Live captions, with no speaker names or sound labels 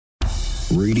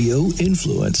Radio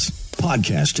Influence.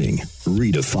 Podcasting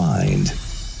redefined.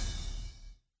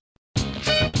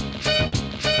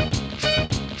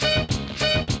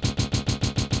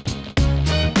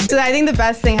 So I think the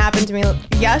best thing happened to me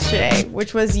yesterday,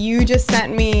 which was you just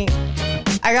sent me,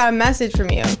 I got a message from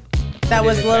you. That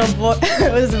was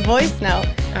it was a voice note.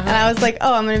 And I was like,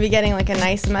 oh, I'm going to be getting like a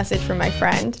nice message from my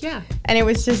friend. Yeah. And it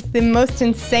was just the most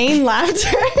insane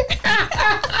laughter.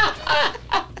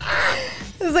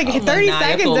 It was like 30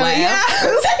 seconds of it. Yeah.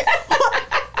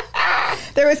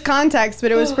 There was context,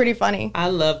 but it was pretty funny. I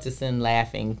love to send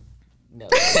laughing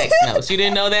text notes. You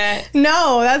didn't know that?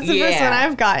 No, that's the first one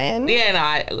I've gotten.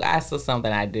 Yeah, no, that's still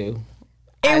something I do.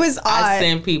 It was odd. I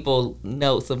send people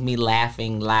notes of me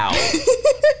laughing loud.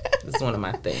 It's one of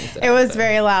my things. It was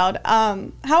very loud.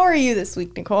 How are you this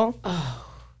week, Nicole? Oh,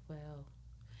 well,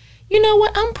 you know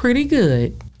what? I'm pretty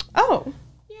good. Oh.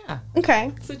 Yeah.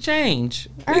 Okay. It's a change.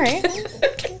 All right.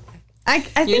 I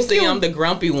think Usually I'm the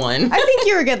grumpy one. I think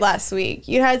you were good last week.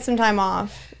 You had some time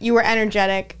off. You were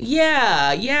energetic.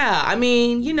 Yeah. I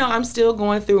mean, you know, I'm still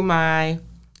going through my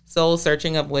soul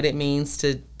searching of what it means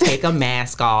to take a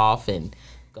mask off and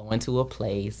go into a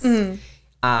place.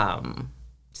 Mm-hmm.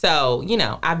 So, you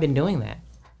know, I've been doing that.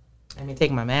 I mean,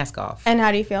 taking my mask off. And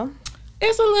how do you feel?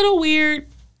 It's a little weird,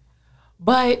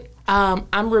 but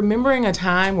I'm remembering a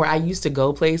time where I used to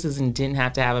go places and didn't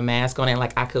have to have a mask on, and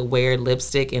like I could wear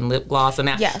lipstick and lip gloss. And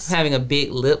now I'm having a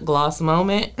big lip gloss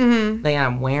moment. Mm-hmm. Like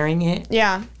I'm wearing it.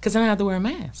 Yeah. Because I don't have to wear a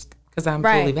mask because I'm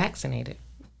fully vaccinated.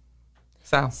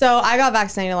 So I got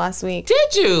vaccinated last week.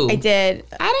 Did you? I did.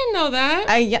 I didn't know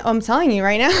that. I'm telling you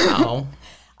right now. Oh.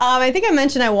 I think I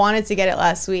mentioned I wanted to get it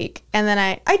last week, and then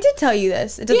I did tell you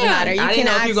this. It doesn't matter. I didn't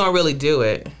know if you're gonna really do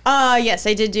it. Yes,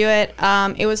 I did do it.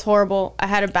 It was horrible. I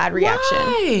had a bad reaction.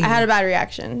 Why? I had a bad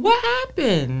reaction. What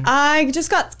happened? I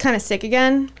just got kind of sick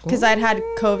again because I'd had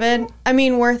COVID. I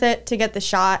mean, worth it to get the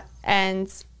shot,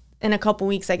 and in a couple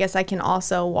weeks, I guess I can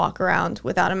also walk around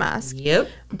without a mask. Yep.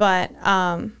 But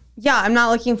yeah, I'm not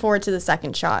looking forward to the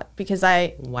second shot because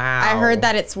I heard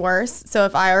that it's worse. So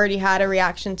if I already had a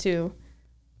reaction to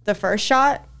the first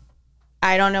shot,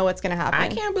 I don't know what's gonna happen. I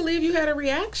can't believe you had a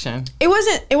reaction. It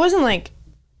wasn't like,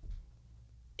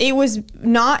 it was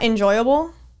not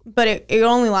enjoyable, but it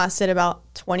only lasted about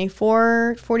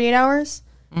 48 hours.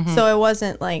 Mm-hmm. So it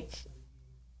wasn't like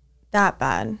that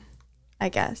bad, I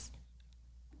guess.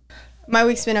 My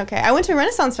week's been okay. I went to a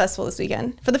Renaissance Festival this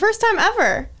weekend for the first time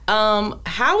ever.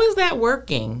 How is that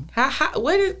working?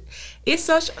 It's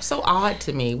so odd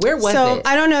to me. Where was it? So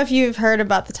I don't know if you've heard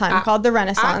about the time called the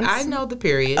Renaissance. I know the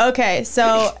period. Okay,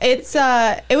 so it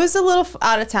was a little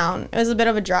out of town. It was a bit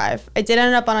of a drive. I did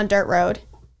end up on a dirt road.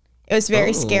 It was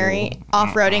very scary,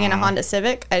 off-roading in a Honda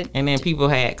Civic. And then people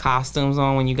had costumes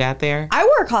on when you got there? I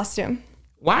wore a costume.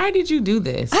 Why did you do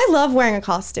this? I love wearing a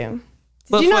costume.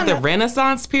 But for the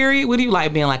Renaissance period, what do you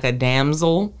like, being like a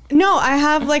damsel? No, I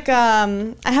have like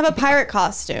I have a pirate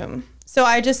costume. So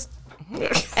I just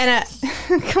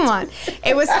come on.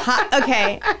 It was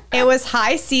it was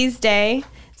High Seas Day.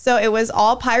 So it was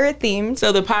all pirate themed.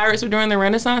 So the pirates were during the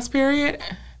Renaissance period?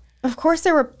 Of course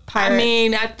there were pirates. I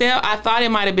mean, I thought it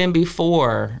might have been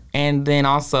before and then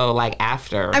also like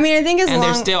after. I mean, I think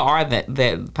there still are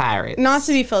the pirates. Not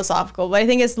to be philosophical, but I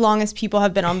think as long as people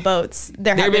have been on boats,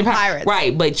 there have been pirates.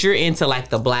 Right, but you're into like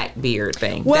the Blackbeard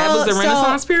thing. Well, that was the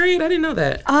Renaissance period? I didn't know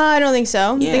that. I don't think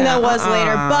so. Yeah, I think that was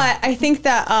later. But I think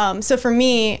that, so for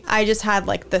me, I just had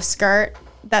like the skirt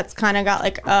that's kind of got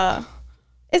like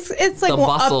It's like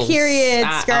a period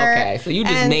skirt. Okay, so you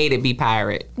just made it be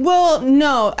pirate. Well,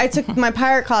 no. I took my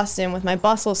pirate costume with my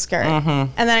bustle skirt, and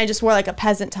then I just wore like a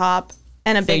peasant top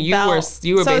and a big belt.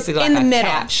 You were basically like a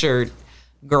captured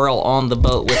girl on the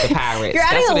boat with the pirates.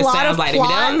 That's what it sounds like. It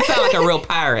doesn't sound like a real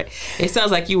pirate. It sounds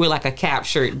like you were like a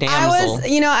captured damsel.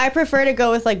 I prefer to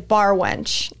go with like bar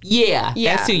wench. Yeah,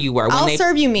 that's who you were. I'll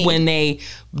serve you meat. When they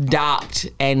docked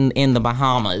and in the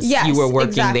Bahamas, you were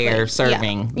working there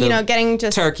serving. Yeah. Getting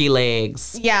just turkey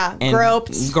legs. Yeah,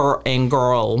 groped. And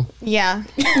girl. Yeah.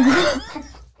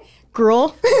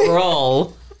 Gruel.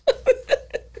 Gruel.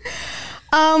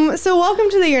 So welcome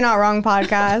to the You're Not Wrong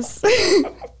podcast.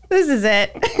 This is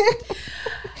it.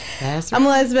 That's right. I'm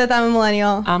Elizabeth. I'm a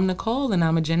millennial. I'm Nicole, and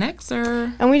I'm a Gen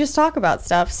Xer. And we just talk about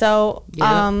stuff. So,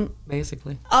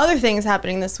 basically. Other things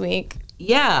happening this week.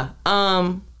 Yeah.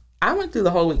 I went through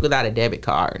the whole week without a debit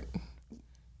card.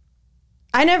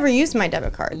 I never used my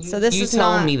debit card, so this is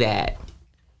not... You told me that.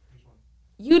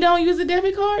 You don't use a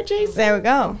debit card, Jason? There we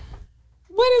go.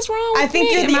 What is wrong with I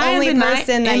think you're the only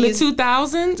person that in the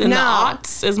 2000s and the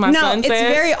aughts, as my son says. No,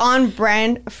 it's very on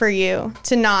brand for you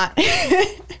to not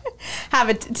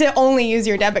to only use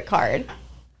your debit card.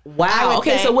 Wow.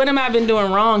 Okay, so what am I been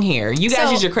doing wrong here? You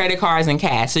guys use your credit cards and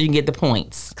cash so you can get the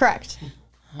points. Correct.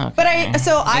 Okay. But I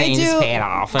do. Just pay it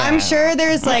off. I'm sure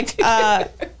there's like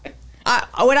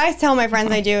what I tell my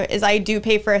friends I do is I do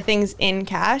pay for things in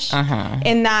cash,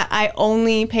 in that I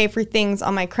only pay for things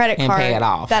on my credit card pay it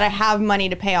off. that I have money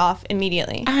to pay off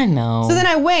immediately. I know. So then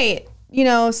I wait,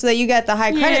 so that you get the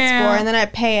high credit score, and then I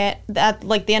pay it at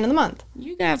like the end of the month.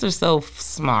 You guys are so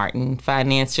smart and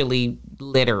financially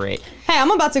literate. Hey,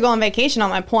 I'm about to go on vacation on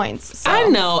my points. So. I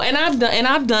know, and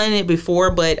I've done it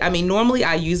before, but I mean, normally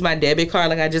I use my debit card.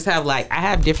 Like I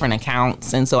have different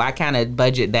accounts, and so I kind of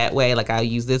budget that way. Like I'll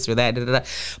use this or that,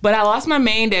 But I lost my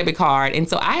main debit card, and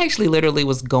so I actually literally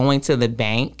was going to the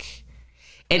bank,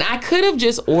 and I could have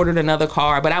just ordered another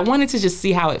card, but I wanted to just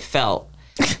see how it felt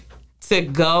to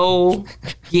go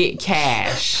get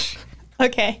cash.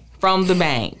 Okay. From the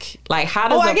bank. Like, how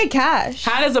does I get cash.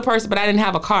 How does a person, but I didn't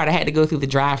have a card. I had to go through the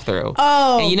drive-thru.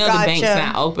 Oh, and gotcha. The bank's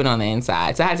not open on the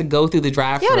inside. So I had to go through the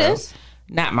drive-thru. Yeah, it is.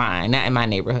 Not mine, not in my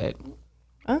neighborhood.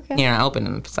 Okay. Not open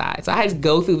on the side. So I had to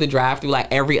go through the drive-thru like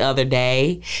every other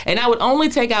day. And I would only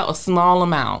take out a small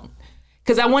amount.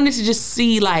 Because I wanted to just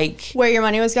see, like... where your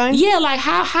money was going? Yeah, like,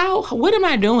 what am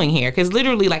I doing here? Because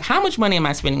literally, like, how much money am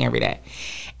I spending every day?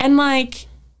 And, like,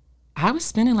 I was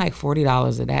spending, like,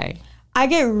 $40 a day. I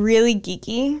get really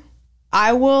geeky.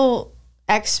 I will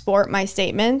export my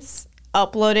statements,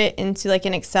 upload it into like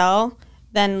an Excel,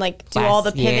 then like do all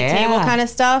the pivot table kind of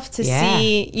stuff to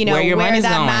see, where that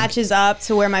going. Matches up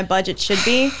to where my budget should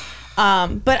be.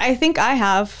 But I think I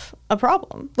have a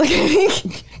problem.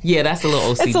 Like, yeah, that's a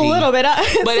little OCD. It's a little bit.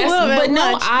 But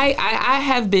no, I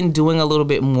have been doing a little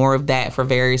bit more of that for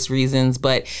various reasons.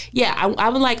 But yeah, I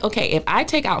was like, okay, if I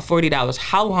take out $40,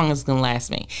 how long is it gonna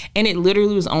last me? And it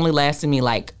literally was only lasting me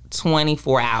like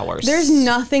 24 hours. There's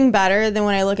nothing better than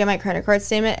when I look at my credit card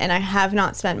statement and I have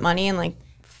not spent money in like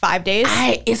 5 days.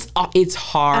 It's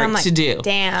hard to do.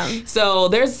 Damn. So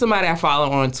there's somebody I follow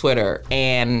on Twitter,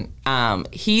 and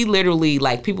he literally,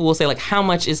 like, people will say, like, how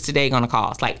much is today going to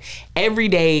cost? Like, every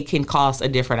day can cost a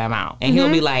different amount. And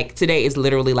he'll be like, today is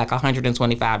literally like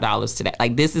 $125 today.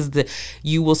 Like,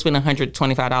 you will spend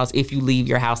 $125 if you leave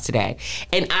your house today.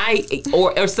 And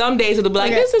or some days it'll be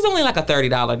like, this is only like a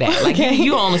 $30 day. Like,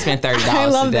 you only spend $30 I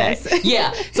love today. this.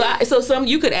 Yeah. So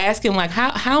you could ask him, like,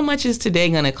 how much is today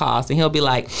going to cost? And he'll be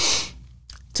like,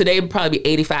 today would probably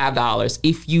be $85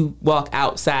 if you walk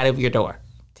outside of your door.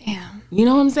 Damn. You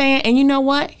know what I'm saying? And you know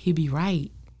what? He'd be right.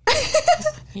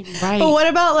 He'd be right. But what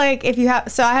about like if you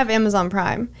have? So I have Amazon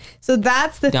Prime. So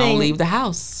that's the thing. Don't leave the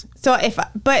house. So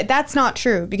but that's not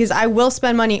true because I will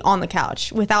spend money on the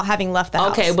couch without having left the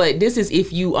house. Okay, but this is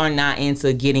if you are not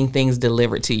into getting things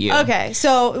delivered to you. Okay,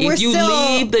 so if you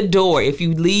leave the door, if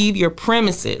you leave your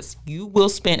premises, you will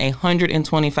spend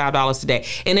 $125 today.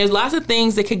 And there's lots of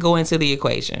things that could go into the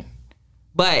equation.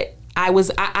 But I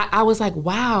was like,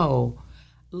 wow.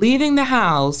 Leaving the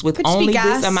house with only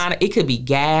this amount of, it could be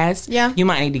gas. Yeah. You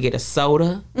might need to get a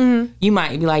soda. Mm-hmm. You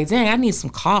might be like, dang, I need some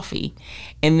coffee.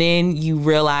 And then you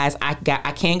realize I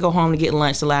can't go home to get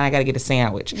lunch tonight. I got to get a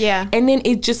sandwich. Yeah. And then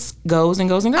it just goes and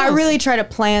goes and goes. I really try to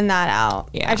plan that out.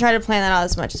 Yeah. I try to plan that out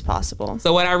as much as possible.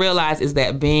 So what I realized is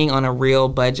that being on a real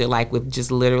budget, like with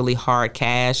just literally hard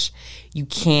cash, you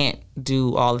can't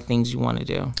do all the things you want to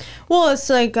do. Well, it's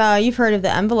like you've heard of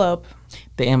the envelope.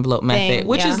 The envelope method,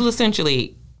 which is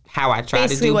essentially how I try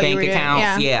to do bank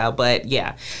accounts.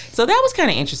 Yeah. So that was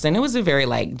kind of interesting. It was a very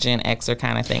like Gen Xer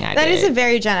kind of thing I did. That is a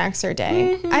very Gen Xer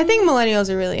day. Mm-hmm. I think millennials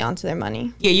are really onto their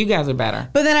money. Yeah, you guys are better.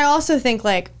 But then I also think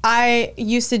like I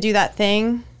used to do that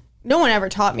thing. No one ever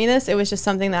taught me this. It was just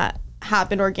something that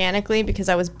happened organically because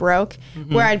I was broke,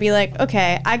 where I'd be like,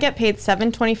 okay, I get paid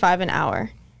 $7.25 an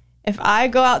hour. If I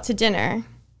go out to dinner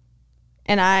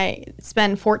and I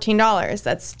spend $14,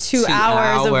 that's 2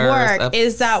 hours of work.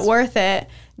 Is that worth it?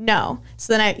 No.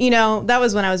 So then that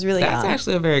was when I was really young. That's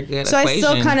actually a very good So equation. I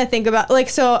still kind of think about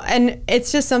and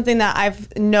it's just something that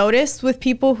I've noticed with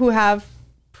people who have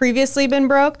previously been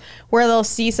broke, where they'll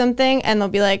see something and they'll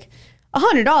be like,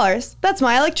 $100, that's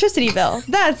my electricity bill.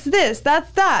 That's this,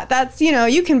 that's that. That's,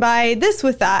 you can buy this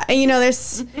with that. And,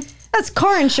 that's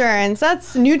car insurance.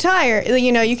 That's new tire.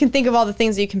 You can think of all the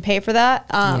things that you can pay for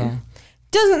that.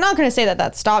 Not going to say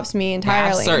that stops me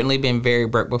entirely. I've certainly been very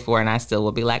broke before, and I still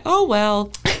will be like, oh,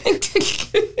 well.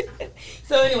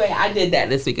 So anyway, I did that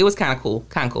this week. It was kind of cool.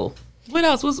 What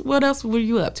else were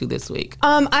you up to this week?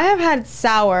 I have had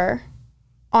Sour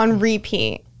on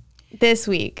repeat this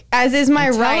week, as is my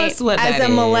right as a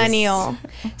millennial.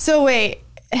 So wait,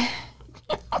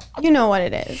 you know what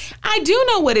it is. I do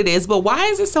know what it is, but why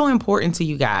is it so important to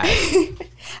you guys?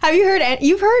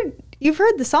 You've heard You've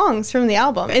heard the songs from the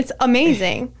album. It's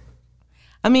amazing.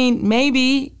 I mean,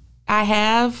 maybe I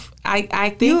have.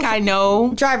 I think I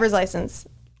know. Driver's License.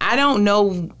 I don't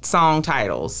know song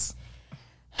titles.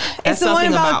 It's the one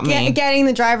about getting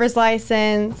the driver's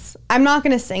license. I'm not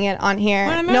going to sing it on here.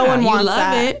 No one wants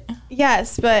that. It.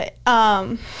 Yes, but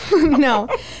no.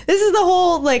 This is the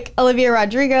whole like Olivia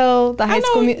Rodrigo, the High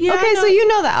School Musical. Yeah, okay, so you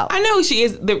know that. I know she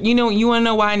is. You want to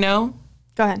know why I know?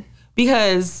 Go ahead.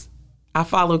 Because I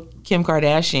follow Kim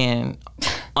Kardashian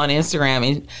on Instagram,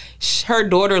 and her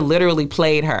daughter literally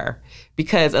played her.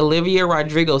 Because Olivia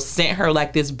Rodrigo sent her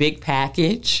like this big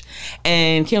package.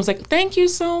 And Kim was like, thank you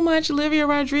so much, Olivia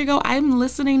Rodrigo. I'm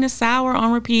listening to Sour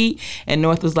on repeat. And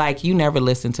North was like, you never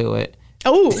listened to it.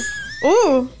 Ooh.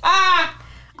 I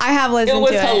have listened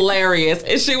to it. It was hilarious.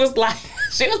 And she was like,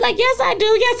 yes, I do.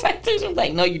 Yes, I do. She was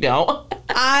like, no, you don't.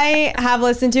 I have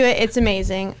listened to it. It's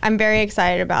amazing. I'm very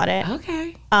excited about it.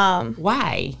 Okay.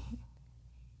 Why?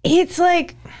 It's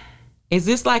like. Is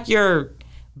this like your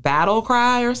battle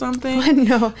cry or something?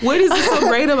 No. What is so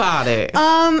great about it?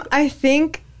 I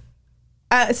think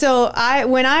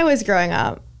when I was growing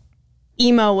up,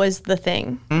 emo was the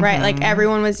thing, right? Like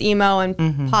everyone was emo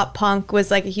and pop punk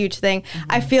was like a huge thing.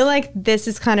 I feel like this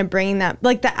is kind of bringing that,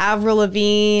 like the Avril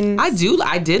Lavigne. I did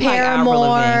like Avril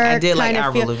Lavigne. I did like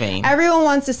Avril Lavigne. Everyone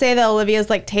wants to say that Olivia's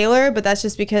like Taylor, but that's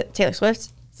just because Taylor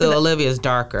Swift. So Olivia's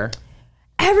darker.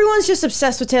 Everyone's just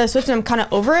obsessed with Taylor Swift, and I'm kind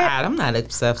of over it. I'm not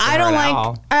obsessed with her at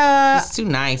all. She's too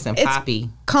nice and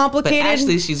poppy. Complicated. But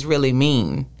actually, she's really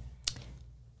mean.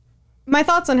 My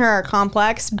thoughts on her are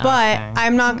complex, but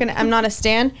I'm not a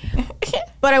stan.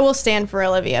 But I will stand for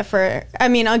Olivia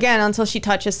until she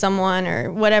touches someone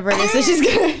or whatever it is that she's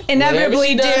going to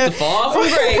inevitably do. To fall from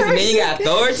grace, and then you got to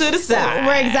throw her to the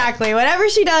side. Exactly. Whatever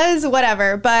she does,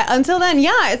 whatever. But until then,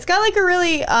 yeah, it's got like a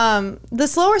really, the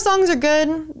slower songs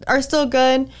are still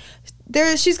good.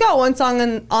 She's got one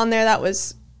song on there that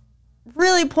was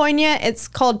really poignant. It's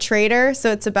called Traitor.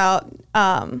 So it's about,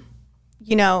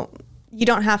 you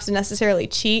don't have to necessarily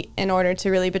cheat in order to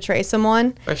really betray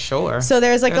someone. For sure. So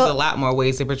there's a lot more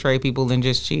ways to betray people than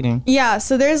just cheating. Yeah,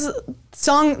 so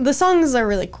the songs are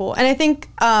really cool. And I think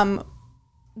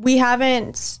we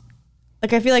haven't,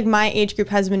 like I feel like my age group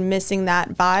has been missing that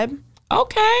vibe.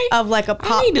 Okay. Of like a pop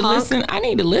punk. I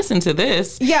need to listen to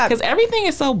this. Yeah. Because everything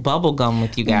is so bubblegum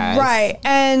with you guys. Right.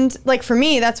 And like for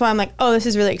me, that's why I'm like, oh, this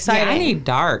is really exciting. Yeah, I need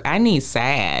dark. I need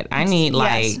sad. I need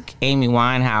like Amy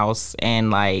Winehouse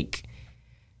and like...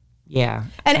 Yeah.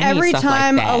 And every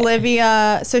time like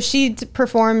Olivia, so she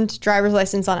performed Driver's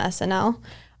License on SNL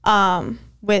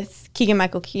with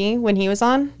Keegan-Michael Key when he was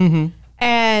on. Mm-hmm.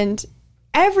 And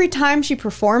every time she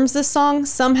performs this song,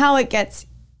 somehow it gets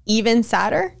even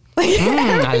sadder. Like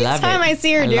every time I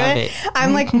see her do it,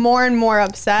 I'm like more and more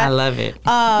upset. I love it.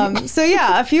 So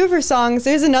yeah, a few of her songs.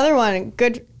 There's another one,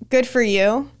 Good For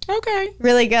You. Okay.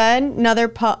 Really good. Another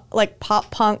pop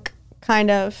punk kind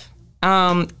of.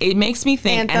 It makes me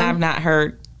think, anthem. And I've not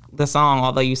heard the song,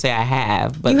 although you say I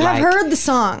have. But you have heard the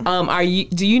song.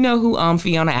 Do you know who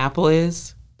Fiona Apple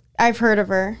is? I've heard of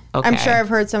her. Okay. I'm sure I've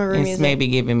heard some of her music. It's maybe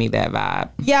giving me that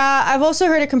vibe. Yeah, I've also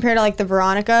heard it compared to like the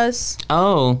Veronicas.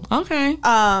 Oh, okay.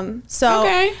 So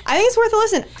okay. I think it's worth a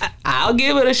listen. I'll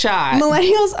give it a shot.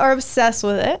 Millennials are obsessed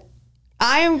with it.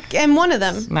 I am one of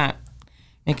them. It's not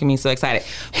making me so excited.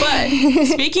 But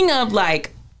speaking of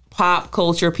like pop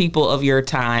culture people of your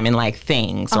time and like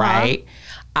things, right?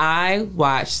 I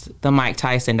watched the Mike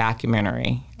Tyson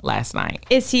documentary last night.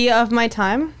 Is he of my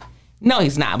time? No,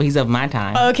 he's not, but he's of my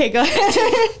time. Okay, go ahead.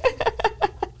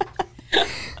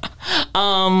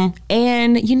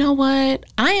 And you know what?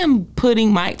 I am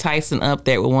putting Mike Tyson up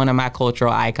there with one of my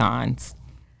cultural icons.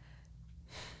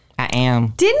 I am.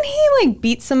 Didn't he like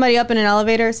beat somebody up in an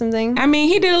elevator or something? I mean,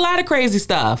 he did a lot of crazy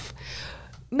stuff.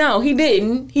 No, he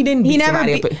didn't. He didn't beat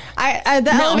somebody up.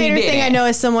 The elevator thing I know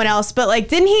is someone else, but like,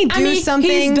 didn't he do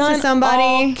something to somebody?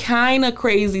 All kind of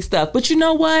crazy stuff. But you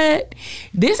know what?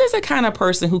 This is a kind of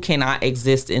person who cannot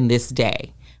exist in this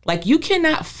day. Like, you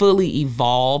cannot fully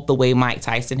evolve the way Mike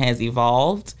Tyson has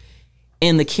evolved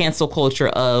in the cancel culture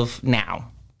of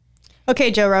now.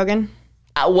 Okay, Joe Rogan.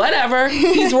 Whatever.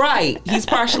 He's right. He's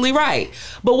partially right.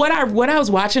 But when I was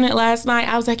watching it last night,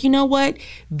 I was like, you know what?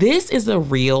 This is a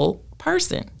real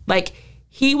person. Like,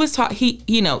 he was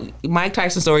Mike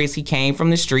Tyson's story is he came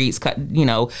from the streets,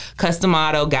 custom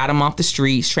auto, got him off the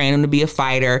streets, trained him to be a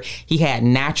fighter. He had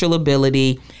natural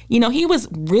ability. He was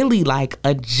really like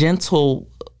a gentle,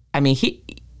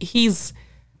 he's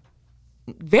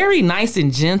very nice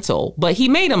and gentle, but he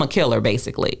made him a killer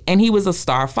basically. And he was a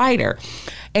star fighter.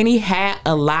 And he had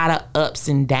a lot of ups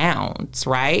and downs,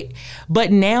 right?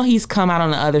 But now he's come out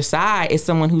on the other side as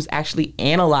someone who's actually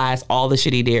analyzed all the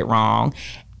shit he did wrong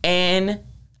and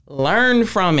learned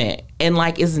from it. And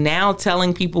like is now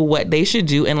telling people what they should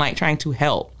do and like trying to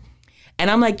help. And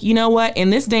I'm like, you know what? In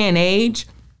this day and age,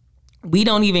 we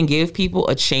don't even give people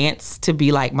a chance to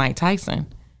be like Mike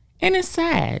Tyson. And it's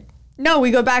sad. No,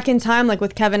 we go back in time like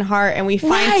with Kevin Hart and we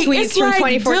find tweets from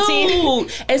 2014.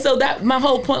 Dude. And so that my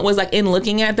whole point was like in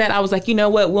looking at that, I was like, you know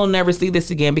what? We'll never see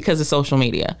this again because of social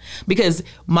media. Because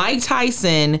Mike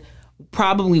Tyson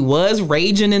probably was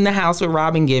raging in the house with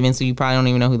Robin Givens, so you probably don't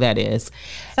even know who that is.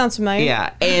 Sounds familiar.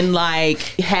 Yeah, and like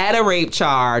had a rape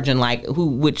charge and like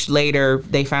which later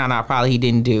they found out probably he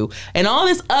didn't do, and all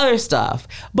this other stuff.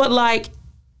 But like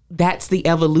that's the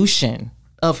evolution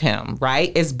of him,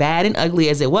 right? As bad and ugly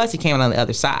as it was, he came out on the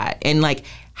other side. And like,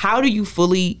 how do you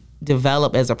fully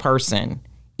develop as a person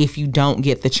if you don't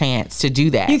get the chance to do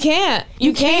that? You can't.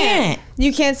 You can't.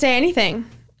 You can't say anything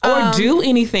or do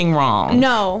anything wrong.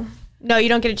 No, you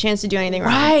don't get a chance to do anything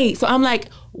wrong. Right. So I'm like,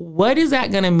 what is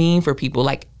that going to mean for people?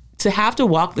 Like, to have to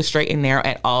walk the straight and narrow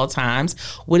at all times,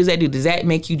 what does that do? Does that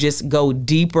make you just go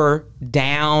deeper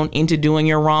down into doing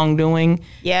your wrongdoing?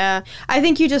 Yeah. I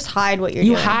think you just hide what you're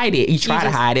doing. You hide it. You try to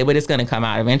hide it, but it's going to come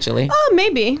out eventually. Oh,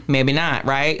 maybe. Maybe not,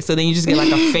 right? So then you just get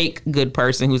like a fake good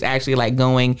person who's actually like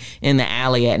going in the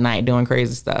alley at night doing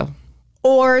crazy stuff.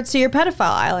 Or to your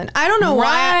pedophile island. I don't know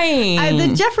why. Right.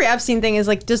 The Jeffrey Epstein thing is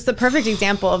like just the perfect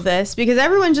example of this because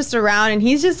everyone's just around and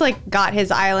he's just like got his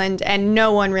island and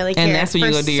no one really cares. And that's where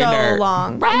you go do your dirt. So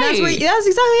long. Right. And that's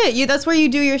exactly it. That's where you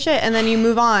do your shit and then you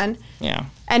move on. Yeah.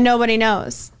 And nobody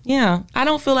knows. Yeah. I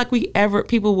don't feel like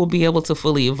people will be able to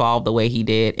fully evolve the way he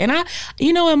did. And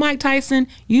you know what, Mike Tyson,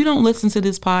 you don't listen to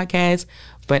this podcast,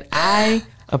 but I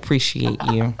appreciate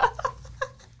you.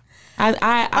 Okay.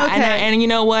 And you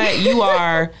know what? You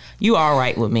are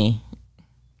right with me.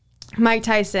 Mike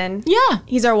Tyson. Yeah.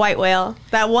 He's our white whale.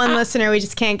 That one listener we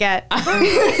just can't get.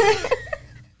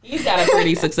 He's got a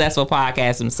pretty successful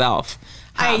podcast himself.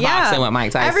 Boxing with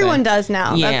Mike Tyson. Everyone does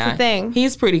now. Yeah. That's the thing.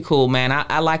 He's pretty cool, man.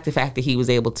 I like the fact that he was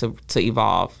able to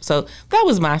evolve. So that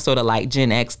was my sort of like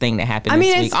Gen X thing that happened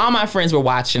this week. All my friends were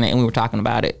watching it and we were talking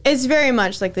about it. It's very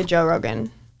much like the Joe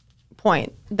Rogan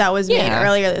point that was made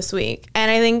earlier this week. And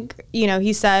I think,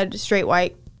 he said straight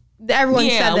white. Everyone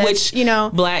said this, which,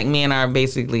 black men are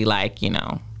basically like,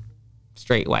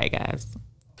 straight white guys.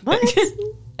 What?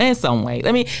 In some way.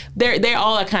 I mean, they're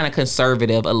all kind of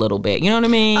conservative a little bit. You know what I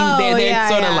mean? Oh, they're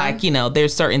sort of like,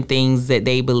 there's certain things that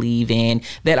they believe in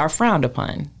that are frowned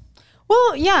upon.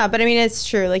 Well, yeah, but I mean, it's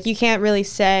true. Like, you can't really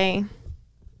say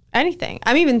anything.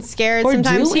 I'm even scared or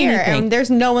sometimes here. I mean, there's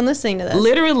no one listening to this.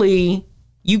 Literally,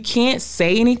 you can't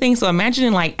say anything. So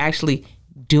imagine like actually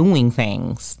doing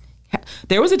things.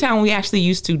 There was a time when we actually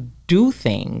used to do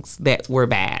things that were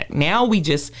bad. Now we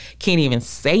just can't even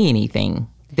say anything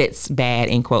that's bad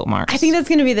in quote marks. I think that's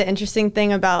going to be the interesting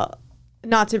thing about,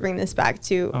 not to bring this back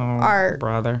to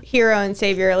our hero and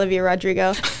savior, Olivia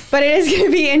Rodrigo, but it is going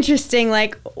to be interesting.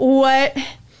 Like what?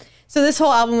 So this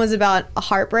whole album was about a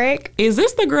heartbreak. Is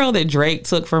this the girl that Drake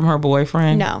took from her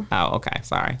boyfriend? No. Oh, okay.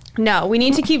 Sorry. No, we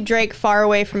need to keep Drake far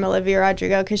away from Olivia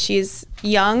Rodrigo because she's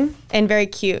young and very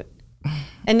cute.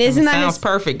 And isn't that sounds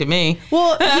perfect to me?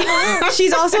 Well,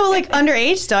 she's also like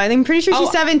underage still. I'm pretty sure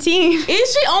she's 17.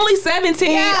 Is she only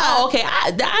 17? Yeah. Oh, okay.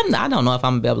 I don't know if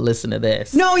I'm gonna be able to listen to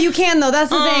this. No, you can though. That's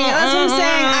the thing. That's what I'm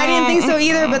saying. I didn't think so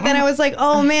either. But then I was like,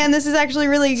 oh man, this is actually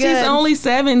really good. She's only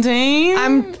 17.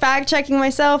 I'm fact checking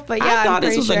myself, but yeah, I thought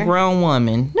this was a grown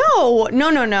woman. No.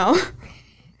 No,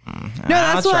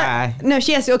 that's what. Try. No,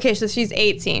 she has. Okay, so she's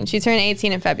 18. She turned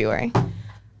 18 in February.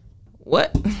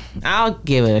 What? I'll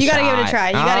give it a shot. You gotta give it a try.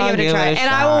 You gotta give it a try. And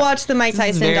I will watch the Mike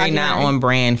Tyson documentary. Very not on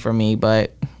brand for me,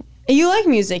 but you like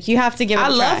music. You have to give it a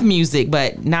try. I love music,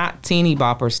 but not teeny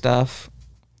bopper stuff.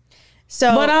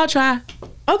 So, but I'll try.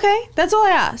 Okay, that's all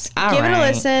I ask. All give right. it a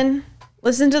listen.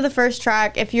 Listen to the first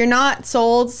track. If you're not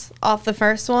sold off the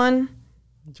first one,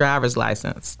 Driver's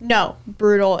License. No,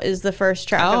 Brutal is the first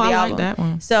track of the album. I like that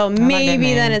one. So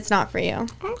maybe then it's not for you.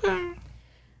 Okay.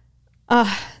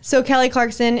 So Kelly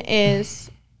Clarkson is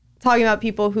talking about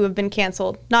people who have been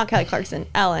canceled. Not Kelly Clarkson.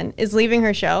 Ellen is leaving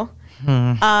her show.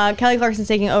 Kelly Clarkson's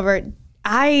taking over.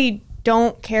 I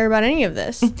don't care about any of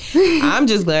this. I'm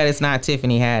just glad it's not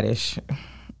Tiffany Haddish.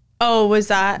 Oh, was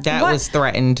that? That was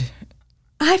threatened.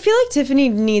 I feel like Tiffany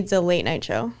needs a late night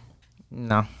show.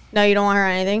 No. No, you don't want her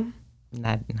on anything?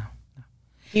 No.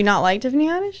 You not like Tiffany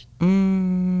Haddish?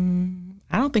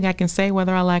 I don't think I can say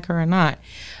whether I like her or not.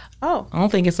 Oh. I don't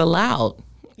think it's allowed.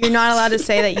 You're not allowed to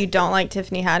say that you don't like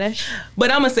Tiffany Haddish?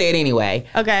 But I'm going to say it anyway.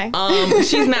 Okay.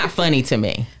 She's not funny to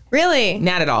me. Really?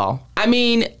 Not at all. I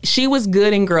mean, she was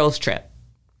good in Girls Trip.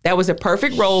 That was a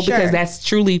perfect role because that's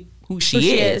truly who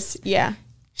she is. Yeah.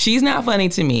 She's not funny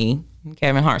to me.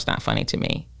 Kevin Hart's not funny to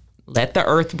me. Let the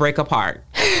earth break apart.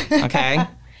 Okay?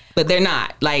 But they're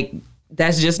not. Like,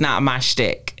 that's just not my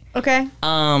shtick. Okay.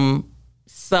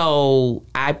 So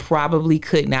I probably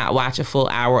could not watch a full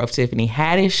hour of Tiffany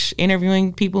Haddish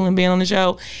interviewing people and being on the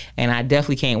show. And I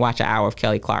definitely can't watch an hour of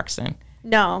Kelly Clarkson.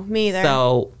 No, me either.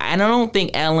 So I don't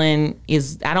think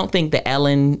the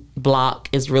Ellen block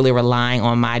is really relying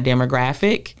on my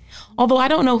demographic. Although I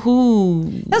don't know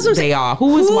who they are.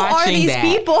 Who is watching that? Who are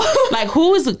these people? Like,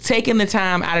 who is taking the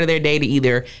time out of their day to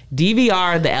either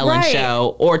DVR the Ellen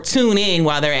show or tune in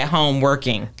while they're at home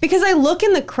working? Because I look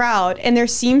in the crowd and there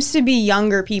seems to be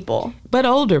younger people. But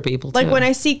older people, too. Like, when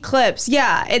I see clips,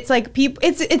 it's like people,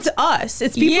 it's us.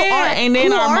 It's people. Yeah, and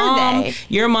then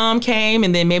your mom came,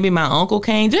 and then maybe my uncle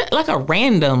came. Just like a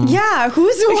random. Yeah,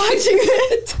 who's watching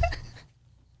it?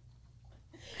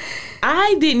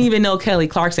 I didn't even know Kelly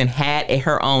Clarkson had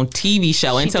her own TV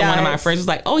show until one of my friends was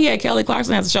like, oh yeah, Kelly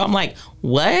Clarkson has a show. I'm like,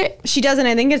 what? She doesn't.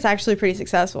 I think it's actually pretty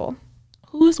successful.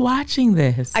 Who's watching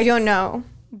this? I don't know.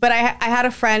 But I had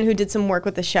a friend who did some work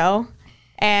with the show.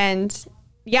 And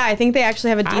yeah, I think they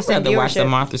actually have a decent viewership. I'd rather watch the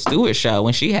Martha Stewart show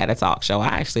when she had a talk show. I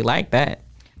actually like that.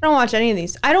 I don't watch any of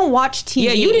these. I don't watch TV.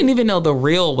 Yeah, you didn't even know The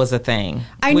Real was a thing.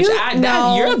 You're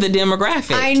the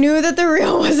demographic. I knew that The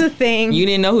Real was a thing. You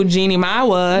didn't know who Jeannie Mai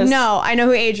was. No, I know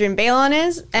who Adrienne Bailon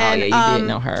is. And, you didn't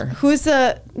know her. Who's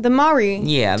the Maury twin?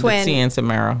 The Tia and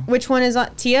Tamara. Which one is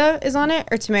on? Tia is on it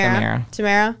or Tamara?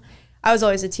 Tamara. I was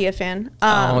always a Tia fan.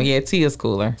 Tia's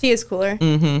cooler.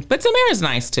 Mm-hmm. But Tamara's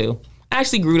nice too. I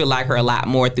actually grew to like her a lot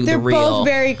more through The Real. They're both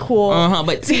very cool.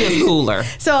 But Tia's cooler.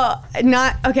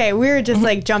 We were just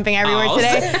like jumping everywhere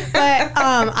today. But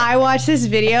I watched this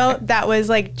video that was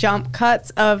like jump cuts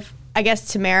of, I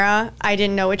guess, Tamara. I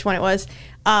didn't know which one it was.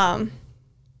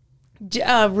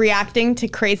 Reacting to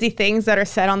crazy things that are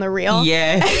said on The Real.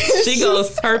 Yeah. She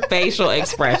goes, her facial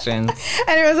expressions.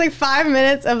 And it was like 5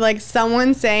 minutes of like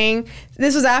someone saying,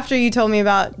 this was after you told me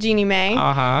about Jeannie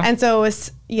Mai. And so it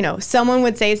was, someone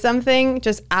would say something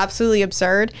just absolutely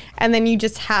absurd. And then you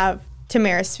just have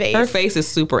Tamara's face. Her face is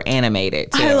super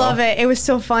animated too. I love it. It was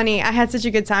so funny. I had such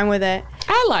a good time with it.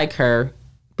 I like her,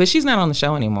 but she's not on the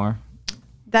show anymore.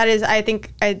 That is, I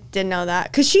think I didn't know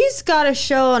that. Because she's got a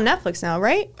show on Netflix now,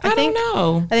 right? I don't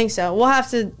know. I think so. We'll have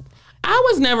to. I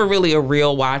was never really a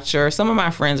Real watcher. Some of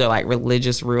my friends are like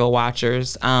religious Real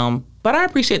watchers. But I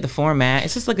appreciate the format.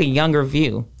 It's just like a younger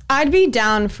view. I'd be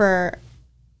down for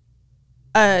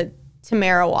a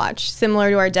Tamara watch, similar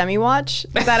to our Demi watch,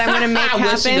 that I'm going to make happen.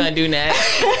 What's she going to do next?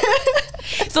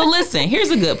 So listen,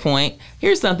 here's a good point.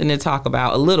 Here's something to talk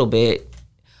about a little bit.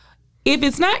 If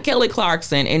it's not Kelly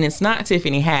Clarkson and it's not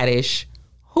Tiffany Haddish,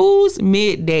 whose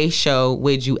midday show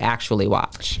would you actually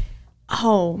watch?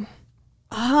 Who's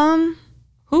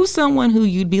someone who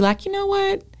you'd be like, you know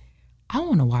what? I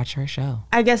want to watch her show.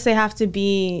 I guess they have to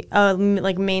be a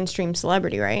like mainstream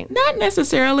celebrity, right? Not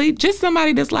necessarily. Just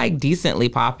somebody that's like decently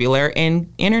popular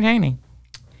and entertaining.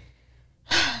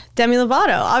 Demi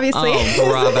Lovato, obviously. Oh,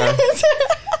 brother.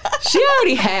 She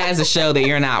already has a show that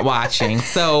you're not watching.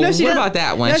 So what about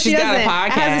that one? She's got a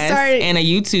podcast and a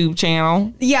YouTube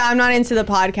channel. Yeah, I'm not into the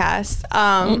podcast.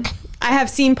 I have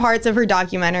seen parts of her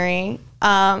documentary.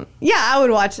 I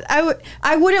would watch.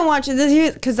 I wouldn't watch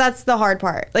it because that's the hard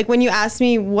part. Like when you ask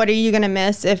me, what are you gonna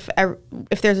miss if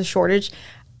there's a shortage?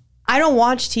 I don't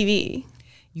watch TV.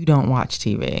 You don't watch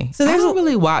TV. So I don't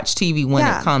really watch TV when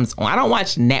it comes on. I don't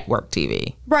watch network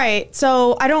TV. Right.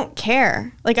 So I don't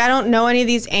care. Like I don't know any of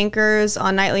these anchors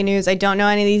on nightly news. I don't know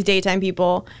any of these daytime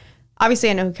people.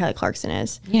 Obviously, I know who Kelly Clarkson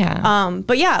is. Yeah.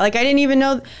 But yeah, like I didn't even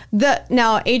know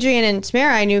now Adrienne and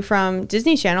Tamara I knew from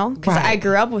Disney Channel because I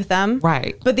grew up with them.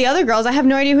 Right. But the other girls, I have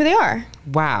no idea who they are.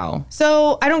 Wow.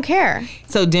 So I don't care.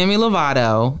 So Demi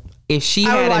Lovato, if she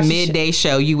had a midday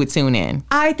show, you would tune in.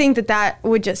 I think that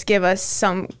would just give us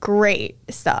some great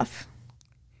stuff.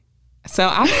 So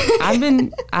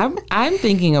I'm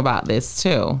thinking about this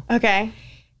too. Okay.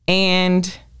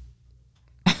 And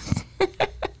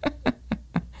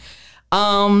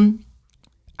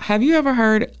have you ever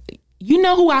heard? You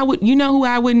know who I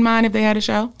wouldn't mind if they had a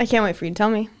show? I can't wait for you to tell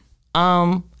me.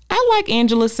 I like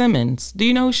Angela Simmons. Do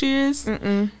you know who she is?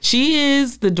 Mm-mm. She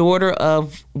is the daughter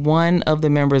of one of the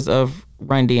members of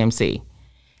Run DMC.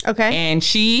 Okay. And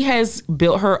she has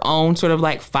built her own sort of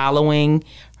like following.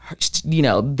 You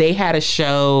know, they had a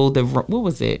show. What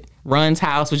was it? runs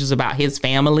house, which is about his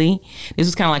family. This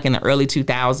was kind of like in the early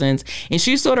 2000s.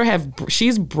 And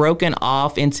she's broken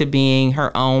off into being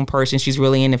her own person. She's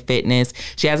really into fitness.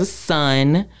 She has a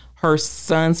son. Her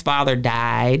son's father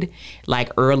died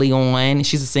like early on.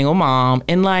 She's a single mom.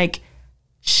 And like,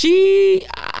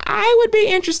 I would be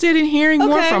interested in hearing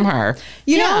more from her.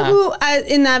 You know who,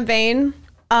 in that vein,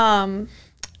 and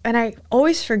I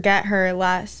always forget her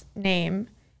last name.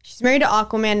 She's married to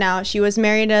Aquaman now. She was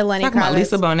married to Lenny Kravitz. About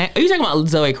Lisa Bonet? Are you talking about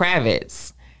Zoe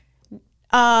Kravitz?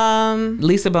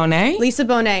 Lisa Bonet? Lisa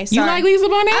Bonet. Sorry. You like Lisa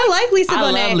Bonet? I like Lisa Bonet.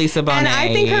 I love Lisa Bonet. And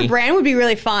I think her brand would be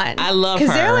really fun. I love her.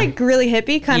 Because they're like really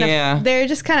hippie, kind of. They're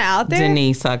just kind of out there.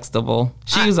 Denise Huxtable.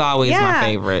 She was always my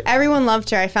favorite. Everyone loved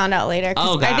her. I found out later.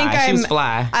 Oh, God. I think she was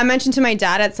fly. I mentioned to my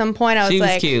dad at some point, I was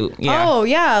like, she was cute. Yeah. Oh,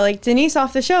 yeah. Like Denise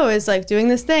off the show is like doing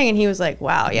this thing. And he was like,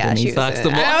 wow, yeah. Denise she was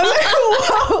Huxtable. I was like,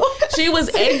 whoa. She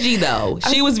was edgy, though.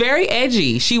 She was very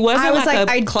edgy. She wasn't like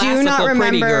a classical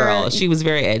pretty girl. She was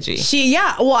very edgy.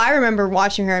 Well, I remember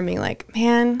watching her and being like,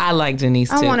 man. I like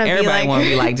Denise, too. Everybody want to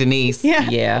be like Denise.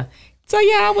 Yeah. So,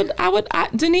 yeah, I would,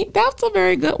 Denise, that's a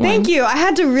very good one. Thank you. I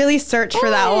had to really search for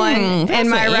that one in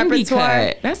my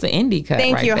repertoire. That's an indie cut.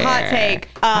 Thank you. There. Hot take.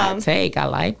 Hot take. I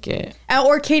like it.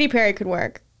 Or Katy Perry could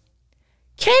work.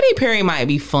 Katy Perry might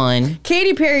be fun.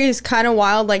 Katy Perry is kind of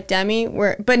wild like Demi,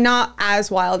 but not as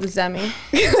wild as Demi.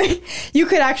 You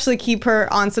could actually keep her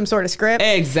on some sort of script.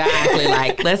 Exactly.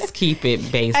 Like, let's keep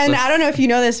it baseless. And I don't know if you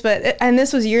know this, and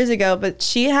this was years ago, but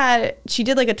she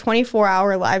did like a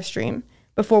 24-hour live stream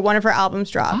before one of her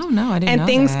albums dropped. Oh, no, I didn't know And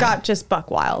things that. got just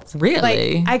buck wild.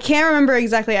 Really? Like, I can't remember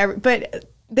exactly, but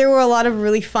there were a lot of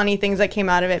really funny things that came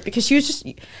out of it because she was just,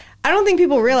 I don't think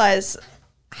people realize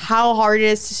how hard it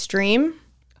is to stream.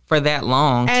 For that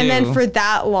long, and then for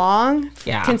that long,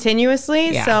 continuously.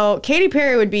 Yeah. So Katy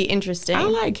Perry would be interesting. I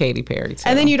like Katy Perry too.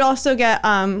 And then you'd also get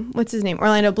what's his name,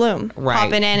 Orlando Bloom,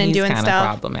 popping in and doing stuff. He's kind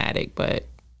of problematic, but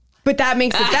that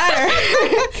makes it better.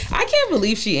 I can't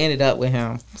believe she ended up with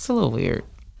him. It's a little weird.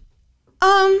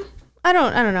 I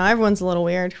don't know. Everyone's a little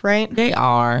weird, right? They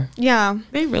are. Yeah,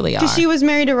 they really are. Because she was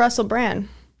married to Russell Brand.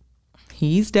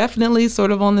 He's definitely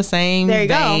sort of on the same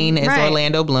vein as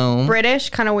Orlando Bloom.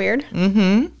 British, kind of weird.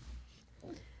 Mm-hmm.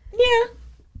 Yeah.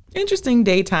 Interesting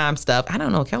daytime stuff. I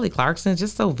don't know. Kelly Clarkson's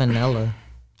just so vanilla.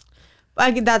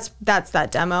 That's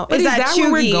that demo. But is that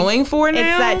what we're going for now?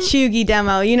 It's that Chuggy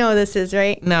demo. You know what this is,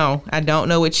 right? No, I don't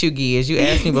know what Chuggy is. You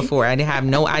asked me before. I have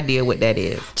no idea what that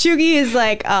is. Chuggy is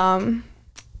like, I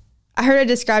heard it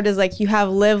described as like you have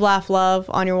live, laugh, love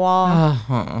on your wall.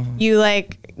 Uh-huh. You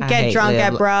like get drunk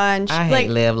at brunch. I hate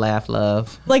live, laugh,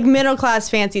 love. Like middle class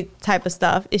fancy type of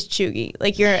stuff is chuggy.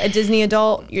 Like you're a Disney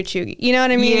adult, you're chuggy. You know what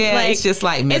I mean? Yeah, like, it's just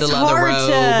like middle of the road,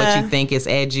 but you think it's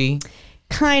edgy.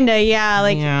 Kinda, yeah.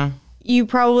 Like you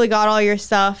probably got all your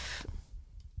stuff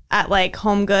at like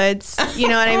Home Goods. You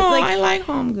know what I mean? Like, I like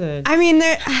Home Goods. I mean,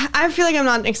 I feel like I'm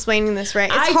not explaining this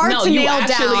right. It's hard to nail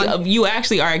down. You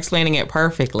actually are explaining it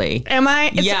perfectly. Am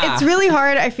I? It's really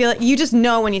hard. I feel like you just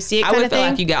know when you see it. I would feel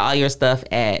like you got all your stuff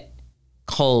at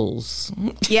Kohl's.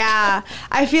 Yeah,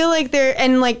 I feel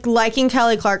like liking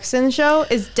Kelly Clarkson's show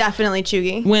is definitely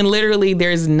chuggy. When literally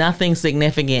there's nothing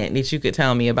significant that you could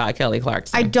tell me about Kelly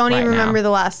Clarkson. I don't even remember the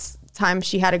last time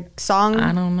she had a song.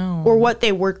 I don't know. Or what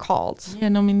they were called. Yeah,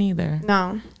 no, me neither.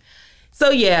 No. So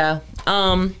yeah,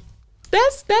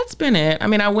 that's been it. I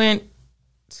mean, I went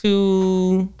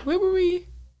to, where were we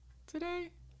today?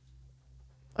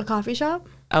 A coffee shop?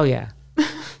 Oh yeah.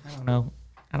 I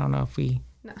don't know if we.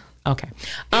 No. Okay.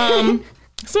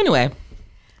 So anyway,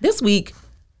 this week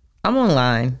I'm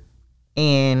online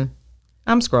and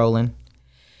I'm scrolling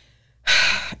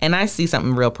and I see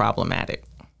something real problematic.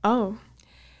 Oh.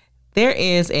 There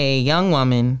is a young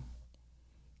woman.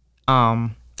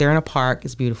 They're in a park.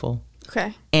 It's beautiful.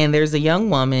 Okay. And there's a young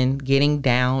woman getting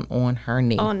down on her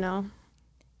knee. Oh no.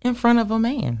 In front of a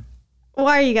man.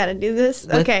 Why you gotta do this?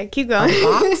 Okay, keep going. A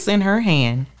box in her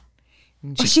hand.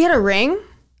 She had a ring?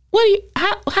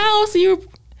 How else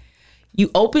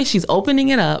are she's opening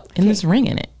it up and there's a ring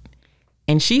in it.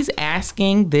 And she's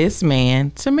asking this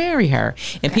man to marry her.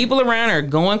 And people around are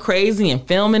going crazy and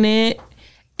filming it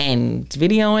and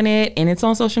videoing it, and it's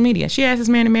on social media. She asked this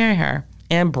man to marry her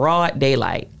in broad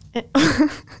daylight.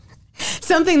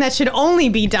 Something that should only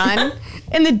be done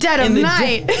in the dead of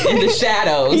night. In the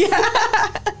shadows.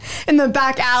 Yeah. In the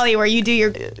back alley where you do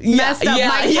your messed up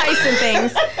Mike Tyson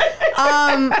things.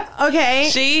 Okay.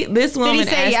 This woman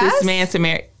asked this man to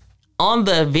marry on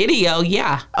the video,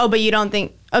 yeah. Oh, but you don't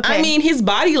think... Okay. I mean, his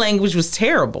body language was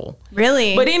terrible.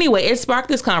 Really? But anyway, it sparked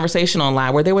this conversation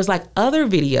online where there was like other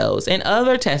videos and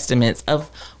other testaments of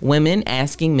women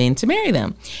asking men to marry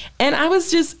them. And I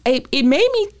was just, it made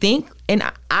me think, and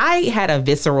I had a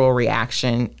visceral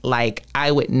reaction, like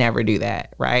I would never do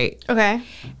that, right? Okay.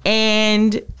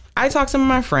 And I talked to some of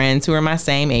my friends who are my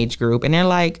same age group, and they're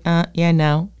like, yeah,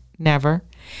 no, never.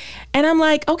 And I'm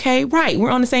like, okay, right, we're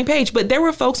on the same page. But there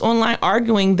were folks online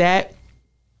arguing that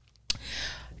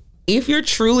if you're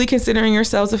truly considering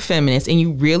yourselves a feminist and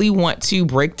you really want to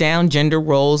break down gender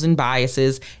roles and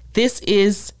biases, this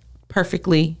is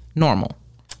perfectly normal.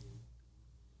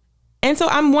 And so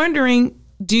I'm wondering,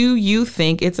 do you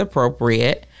think it's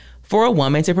appropriate for a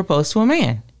woman to propose to a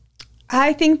man?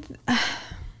 I think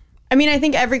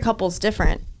every couple's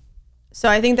different. So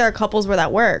I think there are couples where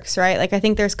that works, right? Like I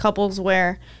think there's couples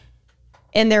where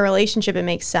in their relationship it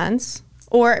makes sense.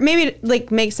 Or maybe like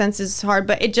makes sense is hard,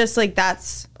 but it just like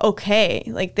that's okay.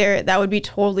 Like that would be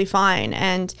totally fine,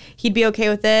 and he'd be okay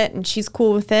with it, and she's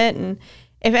cool with it. And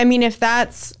if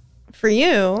that's for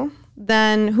you,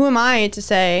 then who am I to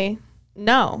say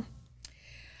no?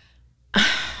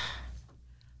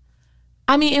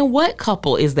 I mean, in what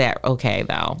couple is that okay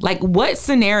though? Like, what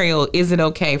scenario is it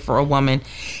okay for a woman?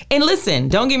 And listen,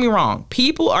 don't get me wrong,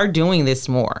 people are doing this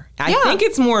more. I think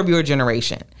it's more of your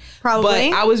generation. Probably.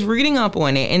 But I was reading up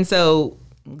on it, and so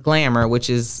Glamour,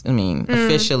 which is,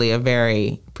 officially a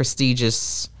very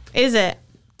prestigious... Is it?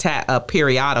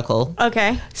 Periodical.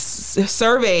 Okay.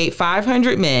 Surveyed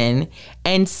 500 men,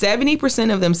 and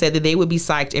 70% of them said that they would be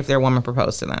psyched if their woman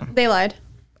proposed to them. They lied.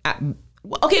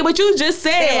 Okay, but you just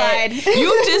said... They lied.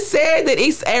 You just said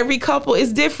that every couple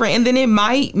is different, and then it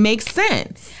might make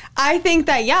sense. I think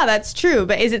that, that's true.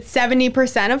 But is it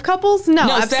 70% of couples? No,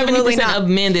 absolutely 70% not. of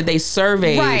men that they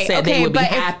surveyed said they would be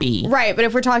happy. Right, but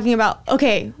if we're talking about,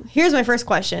 here's my first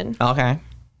question. Okay.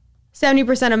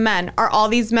 70% of men. Are all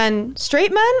these men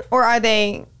straight men? Or are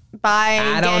they bi,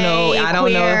 I don't know. I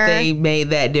don't know if they made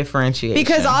that differentiation.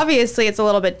 Because obviously it's a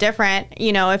little bit different.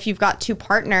 You know, if you've got two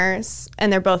partners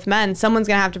and they're both men, someone's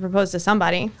going to have to propose to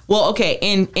somebody. Well, okay.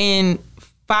 In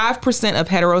 5% of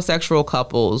heterosexual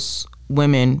couples...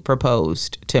 women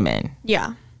proposed to men.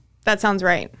 Yeah, that sounds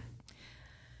right.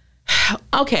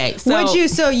 Okay,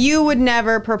 so you would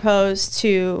never propose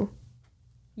to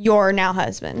your now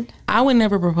husband? I would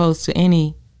never propose to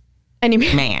any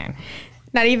man.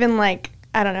 Not even like,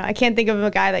 I don't know. I can't think of a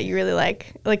guy that you really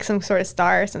like some sort of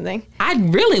star or something. I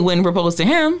really wouldn't propose to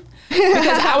him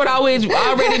because I would already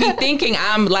be thinking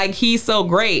I'm like, he's so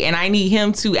great and I need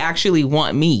him to actually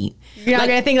want me. You're not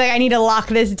gonna think like I need to lock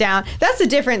this down. That's the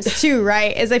difference too,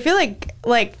 right? Is I feel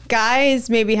like guys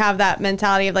maybe have that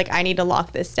mentality of like I need to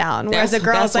lock this down, whereas a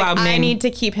girl's like I need to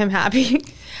keep him happy.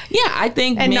 Yeah, I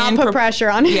think and not put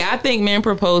pressure on him. Yeah, I think men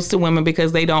propose to women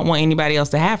because they don't want anybody else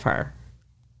to have her.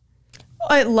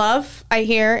 Love, I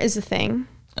hear, is a thing.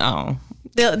 Oh,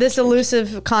 this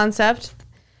elusive concept.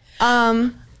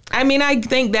 I mean, I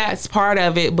think that's part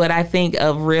of it, but I think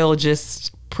a real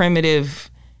just primitive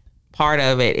part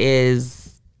of it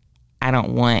is I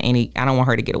don't want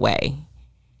her to get away.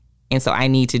 And so I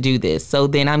need to do this. So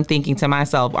then I'm thinking to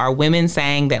myself, are women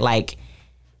saying that like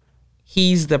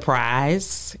he's the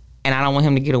prize and I don't want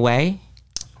him to get away?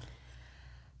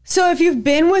 So if you've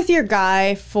been with your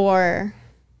guy for,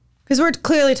 because we're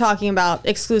clearly talking about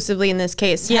exclusively in this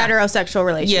case, heterosexual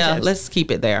relationships. Yeah, let's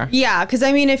keep it there. Yeah, because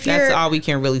I mean, if you're... That's all we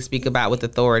can really speak about with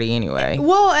authority anyway.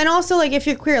 Well, and also, like, if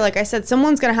you're queer, like I said,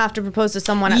 someone's going to have to propose to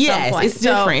someone at some point. Yes, it's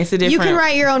different. It's a different... You can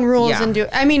write your own rules and do...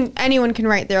 I mean, anyone can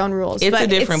write their own rules. It's a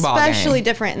different ballgame. It's especially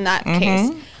different in that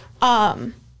case.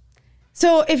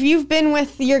 So if you've been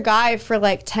with your guy for,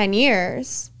 like, 10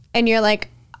 years, and you're like,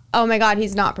 oh my God,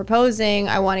 he's not proposing,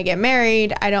 I want to get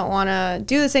married, I don't want to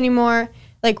do this anymore...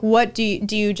 Like, what do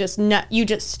you just you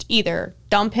just either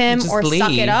dump him or leave.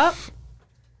 Suck it up?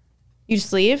 You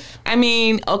just leave? I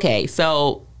mean, okay,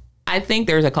 so I think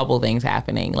there's a couple things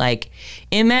happening. Like,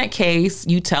 in that case,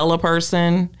 you tell a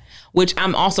person, which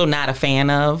I'm also not a fan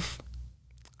of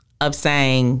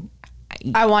saying,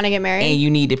 I want to get married, and you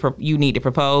need to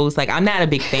propose. Like, I'm not a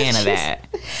big fan of that.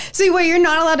 So wait, you're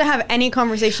not allowed to have any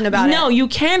conversation about it? No, you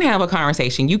can have a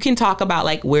conversation. You can talk about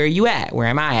like, where are you at? Where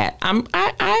am I at?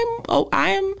 I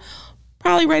am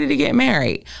probably ready to get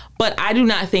married. But I do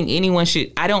not think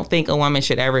I don't think a woman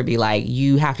should ever be like,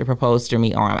 you have to propose to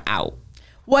me or I'm out.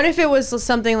 What if it was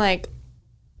something like,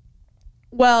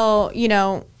 well, you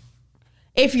know,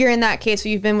 if you're in that case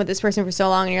where you've been with this person for so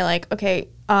long and you're like, okay,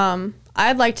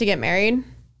 I'd like to get married.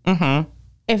 Mm-hmm.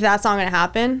 If that's not going to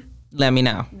happen, let me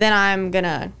know. Then I'm going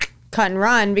to cut and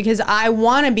run because I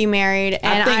want to be married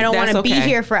and I don't want to be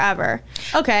here forever.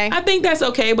 Okay. I think that's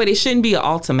okay, but it shouldn't be an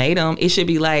ultimatum. It should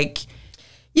be like...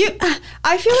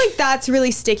 I feel like that's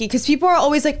really sticky because people are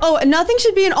always like, oh, nothing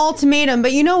should be an ultimatum.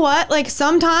 But you know what? Like,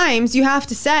 sometimes you have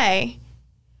to say,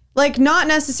 like, not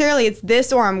necessarily it's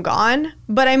this or I'm gone.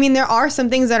 But I mean, there are some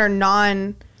things that are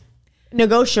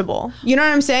non-negotiable. You know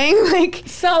what I'm saying? Like,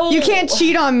 so you can't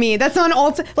cheat on me. That's not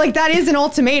like, that is an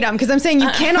ultimatum because I'm saying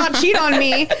you cannot cheat on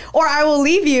me or I will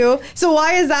leave you. So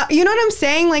why is that? You know what I'm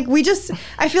saying? Like,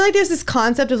 I feel like there's this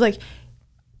concept of like,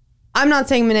 I'm not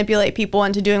saying manipulate people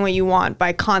into doing what you want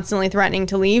by constantly threatening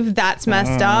to leave. That's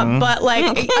messed up. But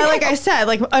like I said,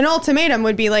 like an ultimatum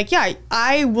would be like, yeah,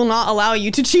 I will not allow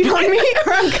you to cheat on me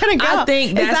or I'm going to go. I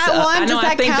think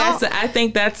that's I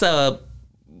think that's a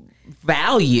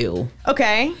value.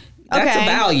 Okay. That's a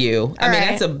value. I mean,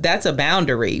 that's a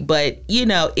boundary. But, you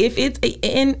know, if it's,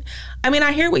 and I mean,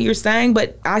 I hear what you're saying,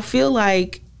 but I feel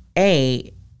like,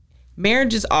 marriage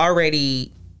is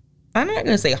already, I'm not going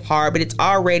to say hard, but it's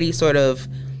already sort of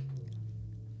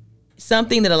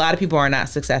something that a lot of people are not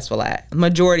successful at.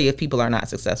 Majority of people are not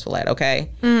successful at, okay?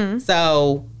 Mm-hmm.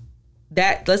 So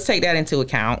let's take that into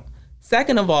account.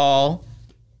 Second of all,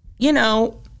 you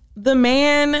know, the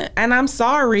man, and I'm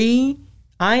sorry,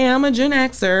 I am a Gen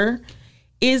Xer,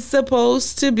 is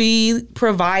supposed to be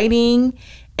providing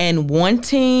and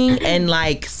wanting and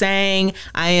like saying,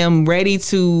 I am ready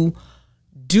to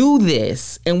do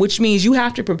this, and which means you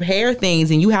have to prepare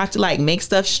things and you have to like make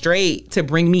stuff straight to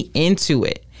bring me into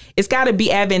it. It's got to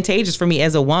be advantageous for me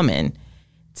as a woman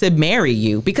to marry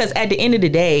you, because at the end of the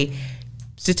day,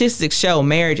 statistics show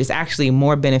marriage is actually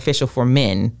more beneficial for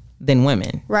men than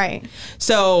women. Right.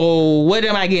 So what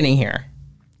am I getting here?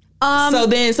 So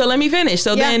let me finish.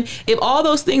 Then if all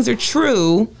those things are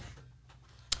true,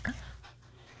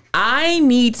 I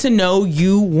need to know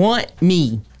you want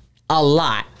me a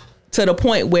lot, to the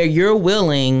point where you're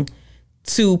willing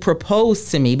to propose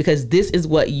to me because this is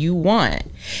what you want.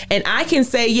 And I can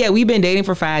say, yeah, we've been dating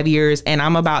for 5 years and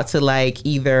I'm about to like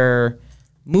either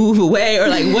move away or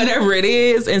like whatever it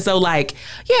is. And so like,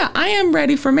 yeah, I am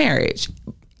ready for marriage.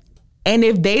 And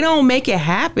if they don't make it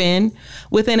happen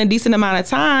within a decent amount of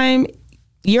time,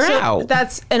 you're out.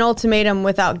 That's an ultimatum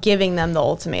without giving them the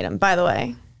ultimatum, by the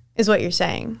way, is what you're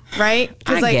saying, right?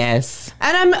 I guess.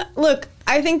 And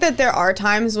I think that there are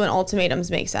times when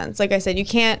ultimatums make sense. Like I said, you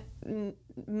can't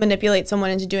manipulate someone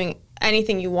into doing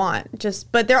anything you want.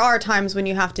 But there are times when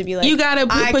you have to be like, you gotta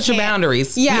put your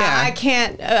boundaries. Yeah, I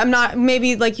can't. I'm not.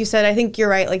 Maybe like you said, I think you're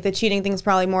right. Like the cheating thing is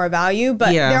probably more a value.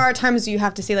 But there are times you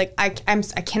have to say like, I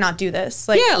cannot do this.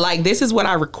 Like, yeah, like this is what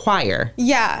I require.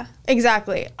 Yeah,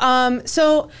 exactly.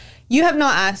 So you have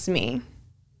not asked me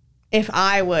if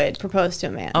I would propose to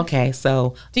a man. Okay,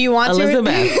 so do you want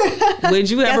Elizabeth, would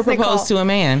you ever propose to a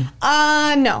man?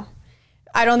 No.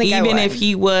 I don't think I would. Even if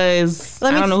he was,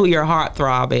 I don't know who your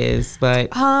heartthrob is,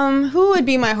 but who would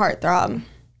be my heartthrob?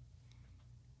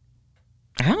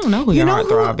 I don't know who your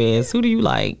heartthrob is. Who do you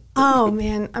like? Oh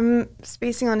man, I'm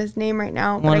spacing on his name right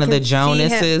now. One of the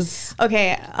Jonases.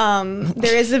 Okay,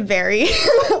 there is a very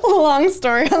long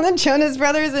story on the Jonas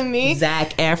Brothers and me. Zac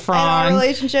Efron. And our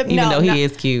relationship. Even though he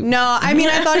is cute. No, I mean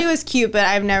I thought he was cute, but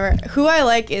I've never. Who I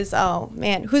like is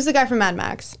who's the guy from Mad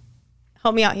Max?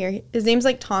 Help me out here. His name's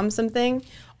like Tom something.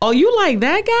 Oh, you like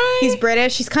that guy? He's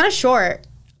British. He's kind of short.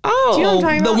 Oh, do you know what I'm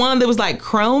talking about? The one that was like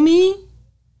Chromie?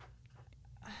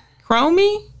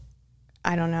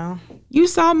 I don't know. You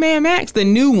saw Mad Max, the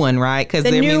new one, right? Because the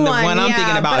one I'm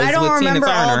thinking about is with Tina Turner. I don't remember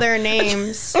all their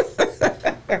names.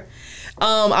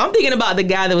 I'm thinking about the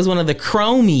guy that was one of the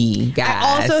Chromie guys.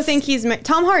 I also think he's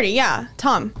Tom Hardy. Yeah,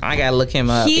 Tom. I gotta look him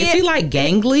up. Is he like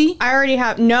gangly? I already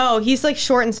have. No, he's like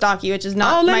short and stocky, which is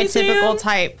not my typical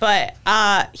type. But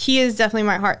he is definitely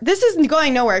my heart. This is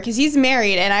going nowhere because he's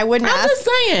married, and I wouldn't. I'm just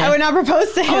saying. I would not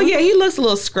propose to him. Oh yeah, he looks a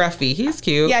little scruffy. He's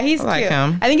cute. Yeah, he's cute. I like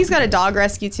him. I think he's got a dog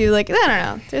rescue too. Like I don't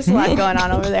know. There's a lot going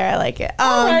on over there. I like it.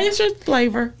 All right, it's your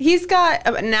flavor. He's got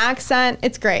an accent.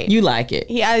 It's great. You like it?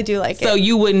 Yeah, I do like it. So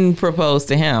you wouldn't propose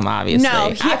to him, obviously.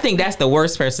 No, I think that's the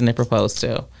worst person to propose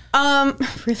to.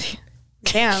 Really?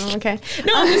 Damn. Okay.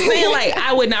 No, I'm just saying, like,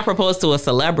 I would not propose to a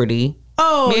celebrity.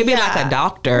 Oh, maybe like a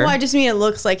doctor. Well, I just mean it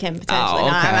looks like him potentially. Oh,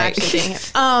 okay. No, I'm actually being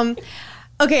him.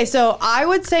 Okay, so I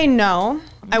would say no.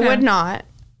 Okay. I would not.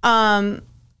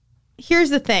 Here's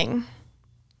the thing.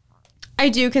 I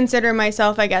do consider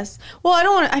myself, I guess. Well, I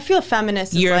don't want to. I feel a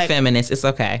feminist. You're a feminist. It's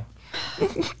okay.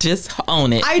 Just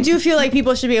own it. I do feel like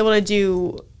people should be able to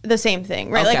do the same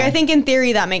thing, right? Okay. Like I think in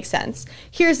theory that makes sense.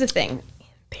 Here's the thing.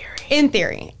 In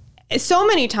theory. So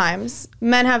many times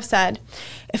men have said,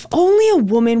 if only a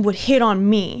woman would hit on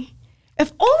me.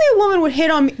 If only a woman would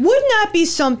hit on me. Wouldn't that be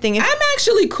something? I'm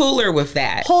actually cooler with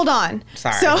that. Hold on.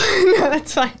 Sorry. So, no,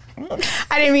 that's fine.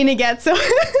 I didn't mean to get so...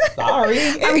 Sorry.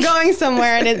 I'm going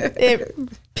somewhere and it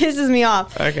pisses me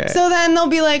off. Okay. So then they'll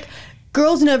be like,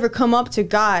 girls never come up to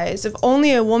guys. If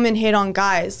only a woman hit on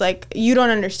guys. Like, you don't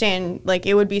understand. Like,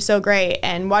 it would be so great.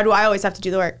 And why do I always have to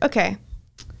do the work? Okay.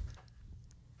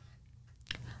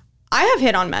 I have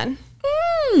hit on men.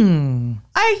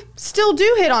 I still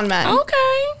do hit on men.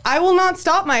 Okay. I will not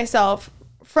stop myself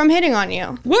from hitting on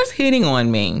you. What's hitting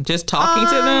on mean? Just talking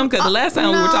to them? Because the last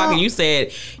time we were talking, you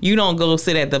said you don't go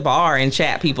sit at the bar and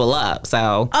chat people up.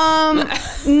 So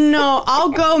no,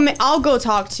 I'll go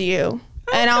talk to you,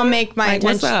 and I'll make my like,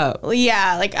 intention. what's up?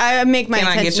 Yeah, like I make my.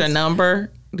 Can I get your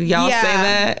number? Do y'all say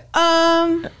that?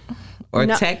 Or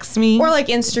no. text me? Or like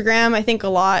Instagram, I think a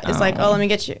lot is like, oh, let me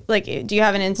get you, like, do you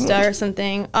have an Insta or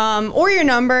something? Or your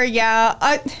number, yeah.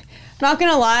 I'm not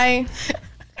gonna lie.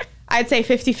 I'd say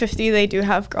 50-50 they do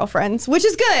have girlfriends, which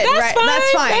is good, right?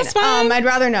 That's fine. I'd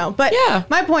rather know. But yeah.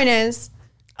 My point is,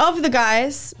 of the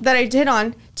guys that I hit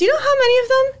on, do you know how many of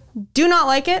them do not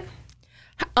like it?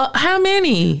 How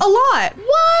many? A lot.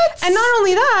 What? And not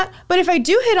only that, but if I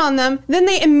do hit on them, then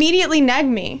they immediately nag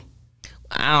me.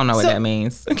 I don't know what that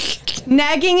means.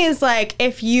 Nagging is like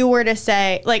if you were to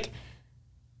say, like,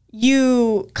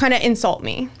 you kind of insult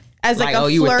me as like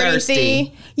a you flirty. were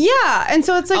thirsty. Yeah, and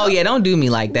so it's like, oh yeah, don't do me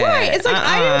like that. Right, it's like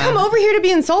I didn't come over here to be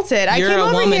insulted. You're I came a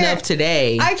over woman here, of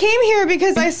today. I came here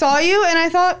because I saw you and I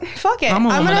thought, fuck it, I'm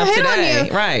gonna hit today. on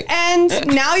you. Right. And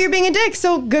now you're being a dick,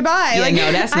 so goodbye. Yeah, like,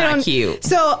 no, that's not cute.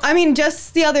 So I mean,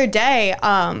 just the other day,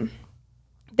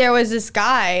 there was this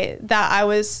guy that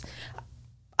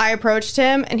I approached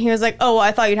him and he was like, oh, well,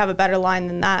 I thought you'd have a better line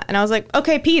than that. And I was like,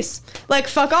 okay, peace. Like,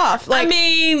 fuck off. Like, no,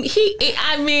 he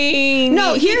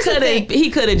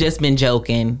could have just been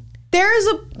joking. There's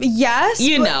yes.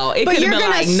 You know, it could have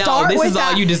been like, no, this is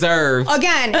all you deserve.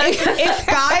 Again, if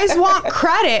guys want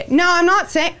credit, no, I'm not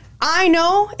saying, I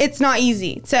know it's not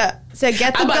easy to get the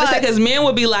guts. I'm about to say, because men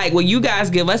would be like, well, you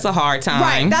guys give us a hard time.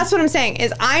 Right, that's what I'm saying,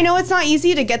 is I know it's not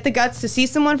easy to get the guts to see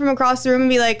someone from across the room and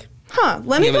be like,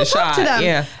 let me go talk to them.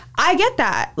 Yeah. I get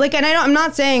that. Like, and I'm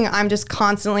not saying I'm just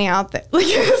constantly out there. Like,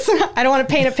 I don't want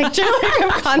to paint a picture like I'm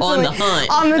constantly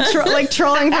on the hunt,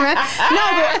 trolling for men. No,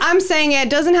 but I'm saying it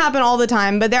doesn't hapen all the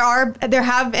time. But and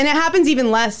it happens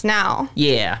even less now.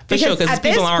 Yeah, for sure. Because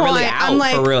people aren't really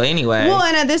out for real anyway. Well,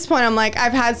 and at this point, I'm like,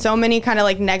 I've had so many kind of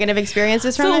like negative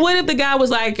experiences from it. So what if the guy was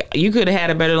like, you could have had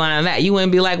a better line than that? You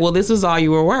wouldn't be like, well, this was all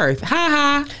you were worth. Ha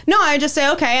ha. No, I just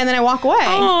say okay, and then I walk away.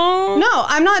 Oh. No,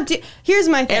 I'm not. Here's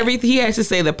my thing. He has to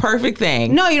say the perfect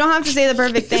thing. No, you don't have to say the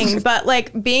perfect thing, but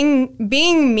like being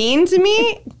mean to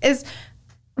me is.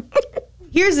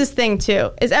 Here's this thing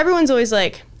too: is everyone's always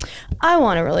like, I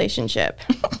want a relationship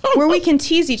where we can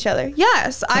tease each other.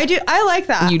 Yes, I do. I like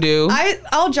that. You do.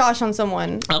 I'll josh on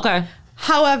someone. Okay.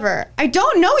 However, I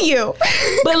don't know you.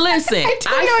 But listen,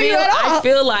 I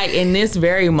feel like in this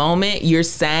very moment, you're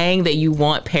saying that you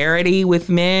want parity with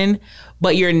men,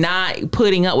 but you're not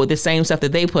putting up with the same stuff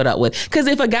that they put up with. Because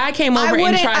if a guy came over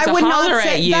and tried to holler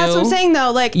at you, that's what I'm saying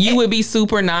though. Like, you would be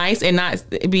super nice and not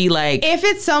be like, if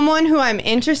it's someone who I'm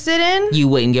interested in, you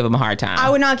wouldn't give him a hard time. I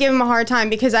would not give him a hard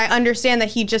time because I understand that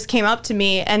he just came up to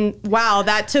me and wow,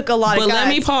 that took a lot of guts. But let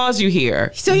me pause you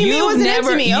here. So you wasn't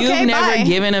into me. Okay, you've never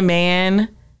given a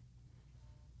man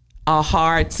a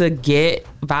hard to get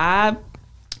vibe?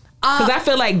 Because I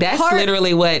feel like that's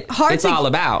literally what it's all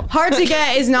about. Hard to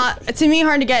get is not the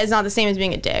same as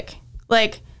being a dick.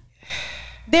 Like,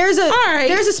 there's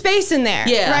a space in there,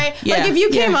 right? Yeah, like if you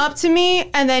came up to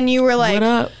me and then you were like, what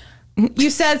up?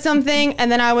 You said something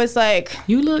and then I was like,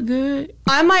 you look good.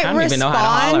 I might respond, even know how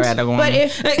to holler at a woman. But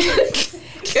if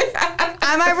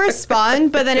I might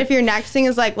respond, but then if your next thing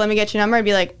is like, let me get your number, I'd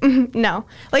be like, no.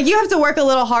 Like, you have to work a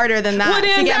little harder than that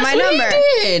to get my number.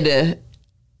 He did.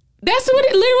 That's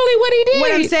literally what he did.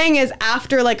 What I'm saying is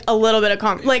after like a little bit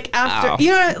of you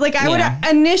know, like I would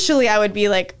initially I would be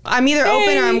like, I'm either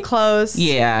open or I'm closed.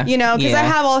 Yeah. You know, because I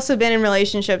have also been in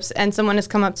relationships and someone has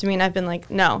come up to me and I've been like,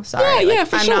 no, sorry. Yeah,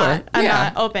 for sure. I'm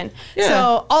not open. Yeah.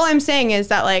 So all I'm saying is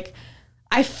that like,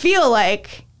 I feel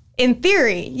like in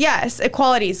theory, yes,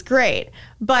 equality is great.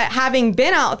 But having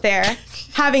been out there,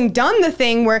 having done the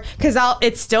thing where, because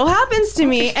it still happens to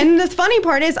me. And the funny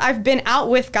part is I've been out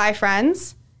with guy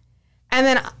friends. And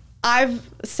then I've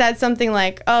said something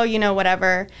like, oh, you know,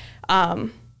 whatever,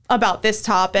 about this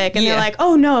topic. And they're like,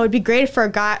 oh, no, it'd be great for a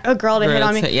girl to hit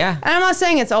on me. Yeah. And I'm not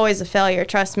saying it's always a failure.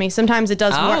 Trust me. Sometimes it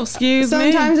does work. Excuse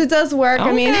me. Sometimes it does work. Okay.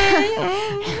 I mean,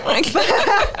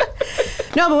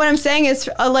 no, but what I'm saying is,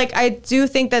 like, I do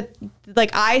think that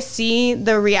like I see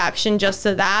the reaction just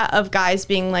to that of guys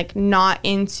being like not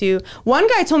into. One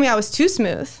guy told me I was too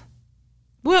smooth.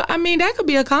 Well, I mean, that could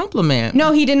be a compliment.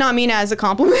 No, he did not mean it as a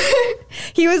compliment.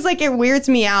 He was like, it weirds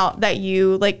me out that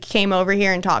you like came over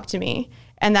here and talked to me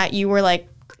and that you were like,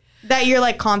 that you're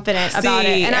like confident about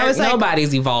it. And I was like,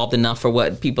 nobody's evolved enough for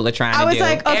what people are trying to do. I was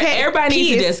like, okay, everybody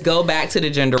needs to just go back to the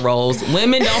gender roles.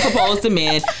 Women don't propose to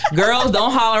men. Girls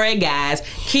don't holler at guys.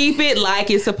 Keep it like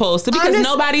it's supposed to, because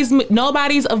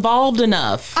nobody's evolved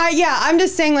enough. I'm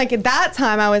just saying, like at that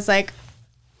time, I was like,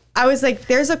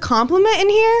 there's a compliment in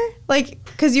here, like,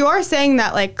 because you are saying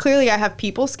that, like, clearly I have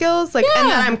people skills, like, and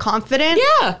that I'm confident.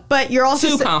 Yeah. But you're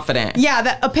also too confident. Yeah,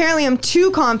 that apparently I'm too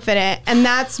confident, and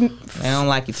that's I don't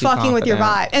like you too fucking confident with your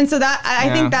vibe. And so that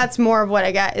I think that's more of what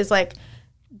I get is like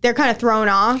they're kind of thrown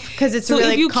off because it's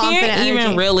really if you confident can't even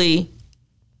energy. Really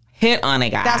hit on a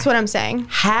guy. That's what I'm saying.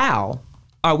 How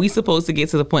are we supposed to get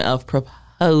to the point of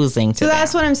proposing to So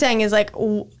that's what I'm saying is like,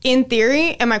 in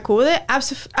theory, am I cool with it?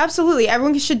 Absolutely.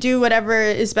 Everyone should do whatever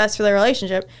is best for their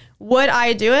relationship. Would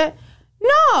I do it?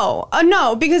 No.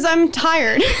 No, because I'm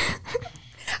tired.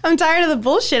 I'm tired of the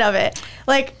bullshit of it.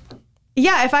 Like,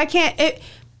 yeah, if I can't...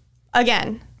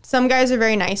 Again, some guys are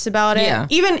very nice about it. Yeah.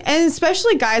 And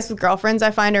especially guys with girlfriends,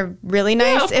 I find are really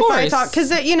nice if I talk...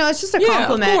 Because, it's just a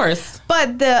compliment. Of course.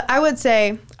 But I would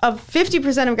say... Of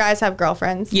 50% of guys have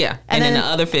girlfriends. Yeah. And then the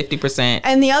other 50%.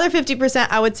 And the other 50%,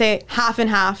 I would say half and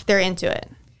half, they're into it.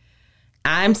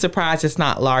 I'm surprised it's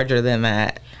not larger than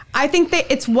that. I think that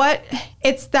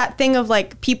it's that thing of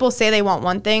like people say they want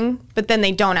one thing, but then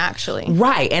they don't actually.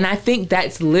 Right. And I think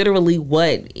that's literally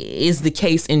what is the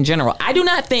case in general. I do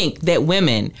not think that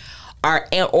women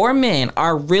or men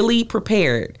are really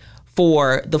prepared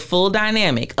for the full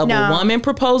dynamic of a woman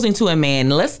proposing to a man.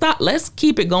 Let's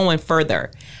keep it going further.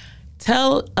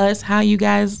 Tell us how you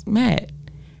guys met.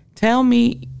 Tell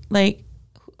me, like,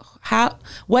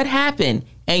 what happened?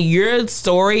 And your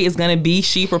story is going to be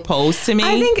she proposed to me.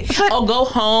 I think... Or go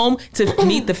home to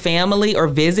meet the family or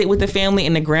visit with the family,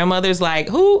 and the grandmother's like,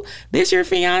 this your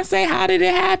fiance? How did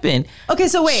it happen? Okay,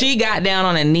 so wait. She got down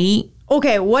on a knee.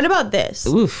 Okay, what about this?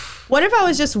 Oof. What if I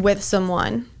was just with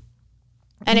someone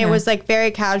and it was like very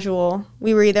casual?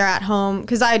 We were either at home,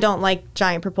 because I don't like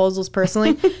giant proposals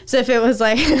personally. So if it was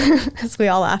like, as we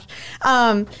all laughed,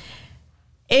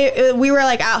 we were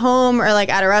like at home or like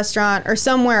at a restaurant or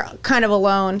somewhere kind of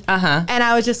alone. And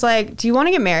I was just like, do you want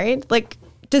to get married? Like,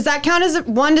 does that count as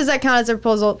does that count as a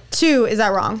proposal? 2, is that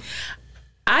wrong?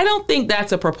 I don't think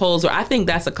that's a proposal. I think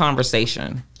that's a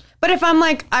conversation. But if I'm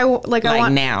like, I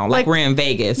want now, like we're in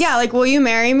Vegas. Yeah. Like, will you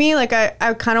marry me? Like,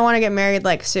 I kind of want to get married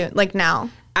like soon, like now.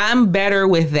 I'm better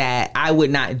with that. I would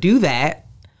not do that.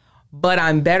 But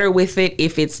I'm better with it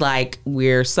if it's like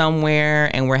we're somewhere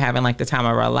and we're having like the time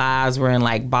of our lives. We're in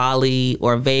like Bali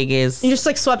or Vegas. You're just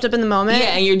like swept up in the moment.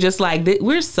 Yeah, and you're just like,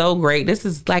 we're so great. This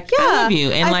is like, I love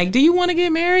you. And like, do you want to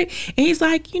get married? And he's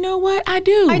like, you know what? I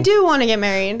do. I do want to get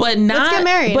married. But let's get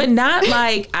married. But not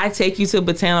like I take you to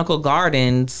botanical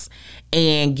gardens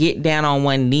and get down on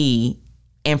one knee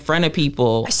in front of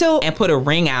people and put a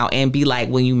ring out and be like,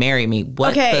 will you marry me?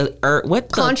 What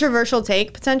controversial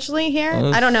take potentially here?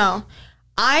 I don't know.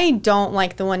 I don't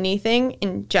like the one knee thing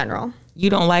in general. You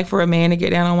don't like for a man to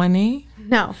get down on one knee?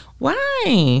 No.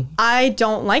 Why? I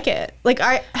don't like it. Like,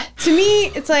 to me,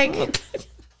 it's like...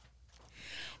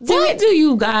 What do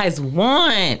you guys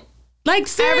want? Like,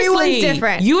 seriously. Everyone's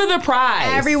different. You're the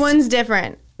prize. Everyone's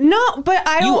different. No, but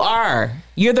I don't... You are.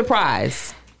 You're the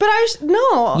prize. But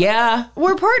no. Yeah.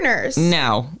 We're partners.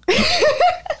 No.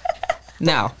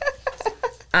 No.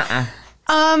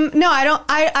 No, I don't.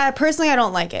 I personally, I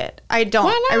don't like it. I don't.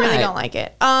 Why not? I really don't like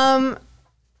it.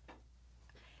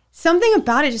 Something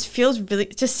about it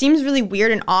just seems really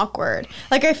weird and awkward.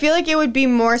 Like, I feel like it would be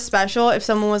more special if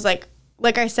someone was like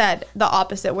I said, the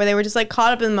opposite, where they were just like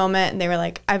caught up in the moment and they were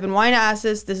like, I've been wanting to ask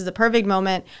this. This is the perfect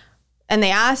moment. And they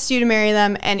asked you to marry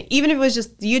them. And even if it was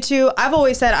just you two, I've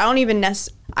always said,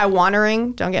 I want a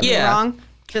ring. Don't get me wrong.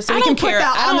 Just so we can put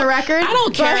that on the record. I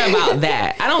don't care about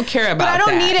that. I don't care about that. But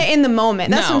I don't need it in the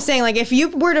moment. That's what I'm saying. Like,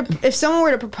 if someone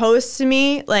were to propose to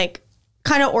me, like,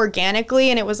 kind of organically,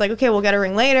 and it was like, okay, we'll get a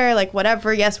ring later, like,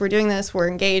 whatever. Yes, we're doing this. We're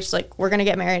engaged. Like, we're going to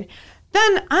get married.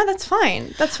 Then that's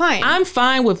fine. That's fine. I'm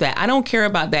fine with that. I don't care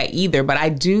about that either. But I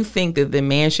do think that the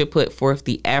man should put forth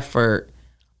the effort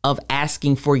of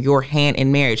asking for your hand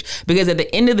in marriage. Because at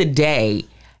the end of the day,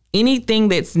 anything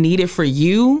that's needed for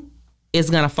you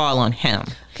is going to fall on him.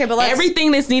 Okay, but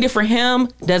everything that's needed for him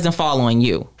doesn't fall on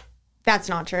you. That's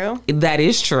not true. That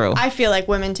is true. I feel like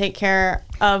women take care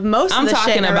of most of the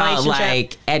shit in a relationship. I'm talking about,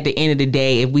 like, at the end of the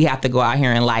day, if we have to go out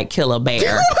here and, like, kill a bear.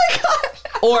 Oh, my God.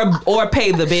 or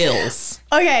pay the bills.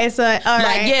 Okay, so all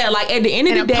right. Yeah, like at the end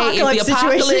of the day, if the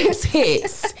apocalypse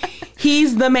hits,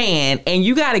 he's the man, and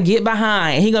you got to get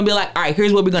behind. He's gonna be like, all right,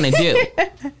 here's what we're gonna do.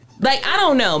 Like, I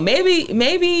don't know,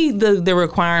 maybe the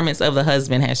requirements of the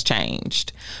husband has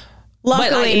changed. Luckily,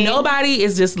 but like, nobody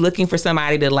is just looking for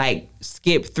somebody to like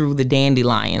skip through the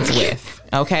dandelions with.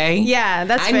 Okay. Yeah,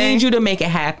 that's I need you to make it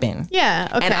happen. Yeah.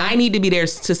 Okay. And I need to be there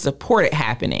to support it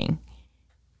happening.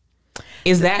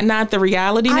 Is that not the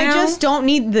reality now? I just don't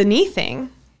need the knee thing.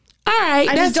 All right,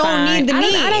 I just don't need the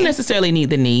knee. I don't necessarily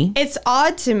need the knee. It's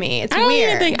odd to me. It's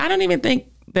weird. I don't even think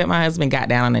that my husband got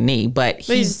down on the knee, but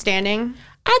he's standing.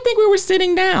 I think we were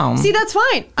sitting down. See, that's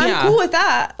fine. I'm cool with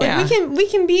that. Like we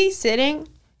can be sitting,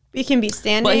 we can be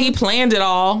standing. But he planned it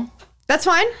all. That's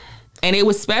fine. And it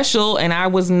was special, and I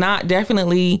was not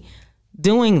definitely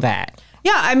doing that.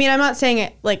 Yeah, I mean, I'm not saying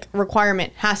it like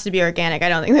requirement has to be organic. I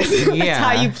don't think that's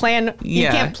how you plan. You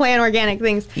can't plan organic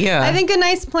things. Yeah, I think a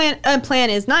nice plan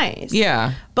is nice.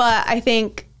 Yeah, but I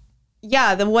think,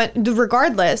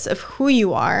 regardless of who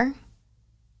you are,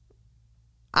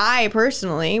 I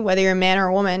personally, whether you're a man or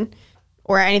a woman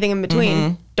or anything in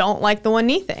between, don't like the one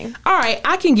knee thing. All right,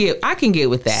 I can get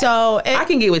with that. So I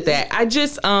can get with that. I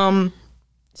just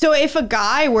So if a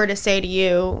guy were to say to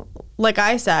you, like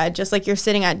I said, just like you're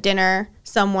sitting at dinner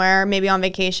somewhere, maybe on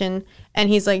vacation, and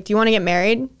he's like, do you want to get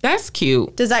married? That's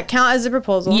cute. Does that count as a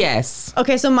proposal? Yes.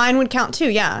 Okay, so mine would count too,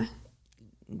 yeah.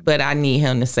 But I need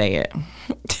him to say it.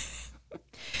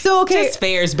 So, okay. Just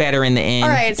fares better in the end. All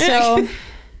right, so...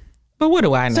 But what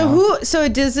do I know? So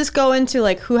does this go into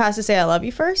like who has to say I love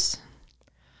you first?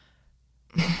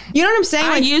 You know what I'm saying?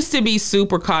 I used to be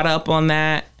super caught up on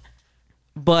that,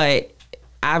 but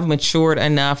I've matured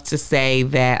enough to say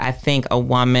that I think a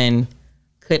woman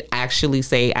could actually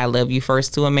say I love you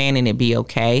first to a man and it'd be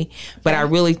okay. But I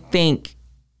really think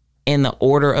in the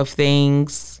order of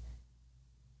things,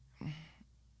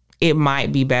 it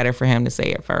might be better for him to say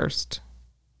it first.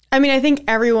 I mean, I think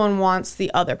everyone wants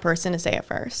the other person to say it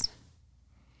first.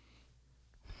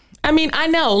 I mean, I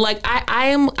know, like I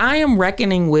am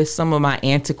reckoning with some of my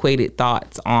antiquated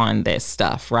thoughts on this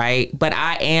stuff, right? But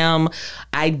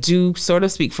I do sort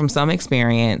of speak from some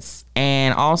experience,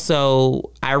 and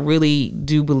also I really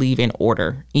do believe in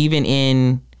order, even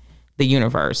in the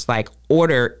universe. Like,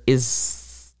 order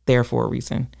is there for a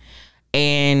reason.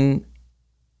 And,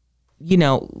 you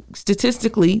know,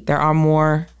 statistically, there are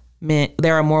more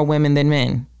women than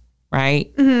men,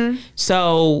 right? Mm-hmm.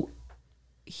 So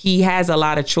he has a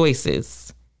lot of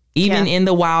choices, even in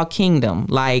the wild kingdom.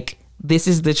 Like, this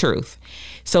is the truth.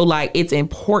 So, like, it's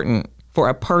important for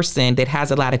a person that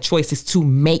has a lot of choices to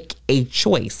make a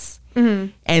choice.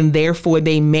 Mm-hmm. And therefore,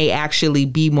 they may actually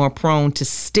be more prone to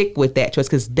stick with that choice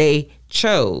because they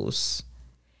chose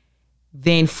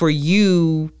than for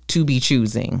you to be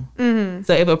choosing. Mm-hmm.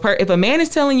 So if a man is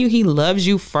telling you he loves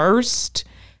you first,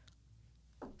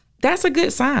 that's a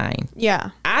good sign.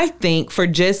 Yeah. I think for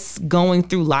just going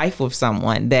through life with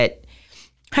someone that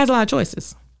has a lot of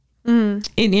choices. Mm.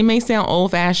 It may sound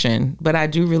old fashioned, but I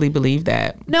do really believe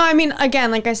that. No, I mean, again,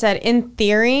 like I said, in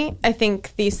theory, I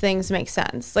think these things make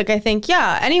sense. Like, I think,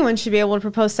 anyone should be able to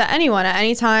propose to anyone at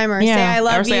any time or say I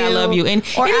love you. Or say I love you. And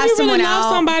or ask if you someone really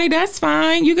love somebody, that's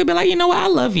fine. You could be like, you know what, I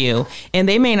love you. And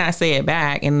they may not say it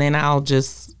back, and then I'll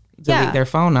just delete their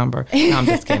phone number. No, I'm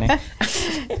just kidding.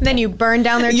 Then you burn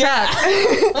down their truck.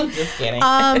 I'm just kidding.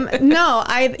 No,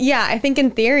 I think in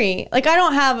theory, like, I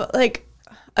don't have, like,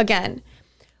 again,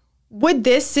 would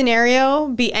this scenario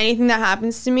be anything that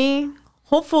happens to me?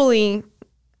 Hopefully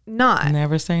not.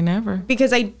 Never say never.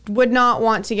 Because I would not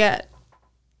want to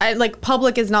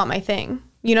public is not my thing.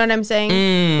 You know what I'm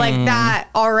saying? Like, that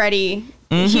already,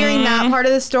 hearing that part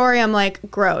of the story, I'm like,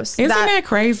 gross. Isn't that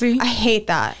crazy? I hate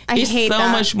that. It's so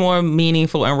much more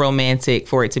meaningful and romantic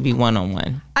for it to be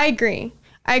one-on-one. I agree.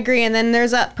 And then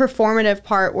there's that performative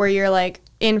part where you're like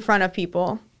in front of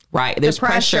people. Right. There's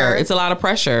pressure. It's a lot of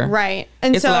pressure. Right.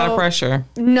 And it's a lot of pressure.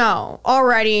 No.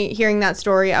 Already hearing that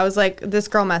story, I was like, this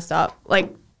girl messed up. Like,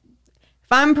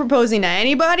 if I'm proposing to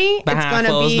anybody, behind it's going to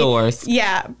be closed doors.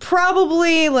 Yeah.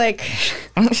 Probably like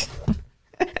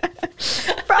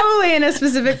probably in a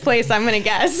specific place, I'm going to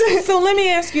guess. So let me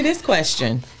ask you this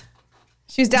question.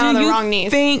 She's down on the wrong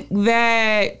knees. Do you think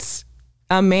that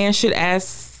a man should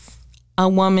ask a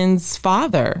woman's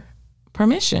father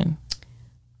permission?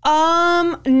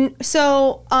 I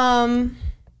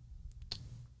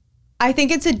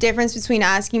think it's a difference between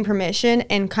asking permission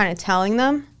and kind of telling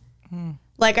them.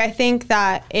 Like, I think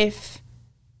that if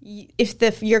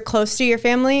if you're close to your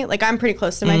family, like I'm pretty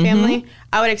close to my family,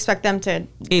 I would expect them to at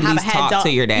least talk to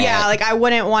your dad. Yeah, like I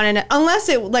wouldn't want to, unless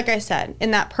it, like I said,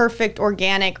 in that perfect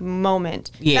organic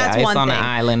moment. Yeah, that's it's one on thing. the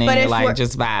island and but you're like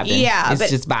just vibing. Yeah, it's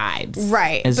just vibes,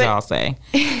 right? As y'all say,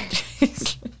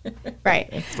 right?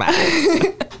 It's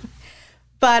vibes.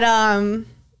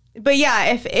 But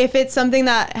yeah, if it's something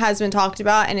that has been talked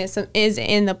about and is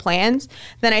in the plans,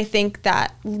 then I think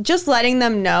that just letting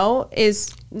them know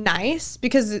is nice,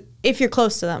 because if you're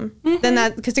close to them, then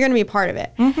that, because they're going to be a part of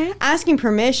it. Asking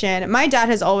permission, my dad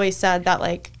has always said that,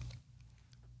 like,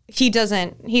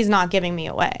 he's not giving me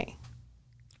away.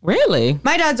 Really?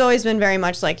 My dad's always been very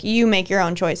much like, you make your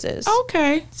own choices.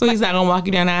 Okay. So he's not going to walk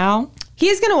you down the aisle?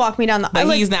 He's going to walk me down the aisle.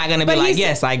 But he's not going to be like,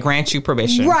 yes, I grant you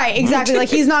permission. Right, exactly. Like,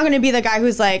 he's not going to be the guy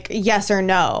who's like, yes or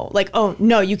no. Like, oh,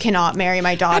 no, you cannot marry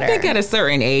my daughter. I think at a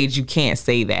certain age, you can't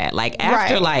say that. Like,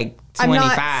 after, like, 25. I'm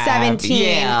not 17.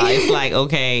 Yeah, it's like,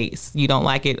 okay, you don't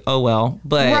like it, oh, well.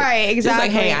 But right, exactly.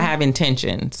 It's like, hey, I have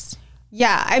intentions.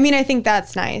 Yeah, I mean, I think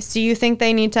that's nice. Do you think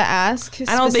they need to ask?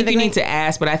 I don't think you need to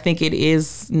ask, but I think it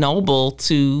is noble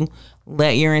to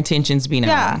let your intentions be known.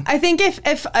 Yeah, I think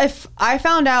if I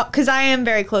found out, because I am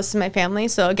very close to my family,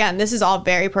 so again, this is all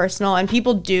very personal, and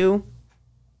people do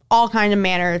all kind of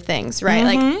manner of things, right?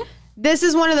 Like, this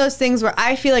is one of those things where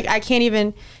I feel like I can't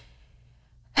even,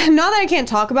 not that I can't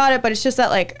talk about it, but it's just that,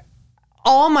 like,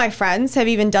 all my friends have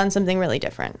even done something really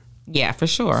different. Yeah, for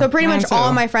sure. So pretty much all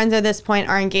of my friends at this point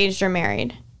are engaged or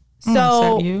married.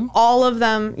 So all of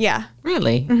them, yeah.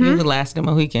 Really? You're the last of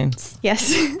the Mohicans.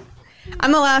 Yes.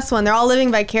 I'm the last one. They're all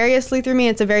living vicariously through me.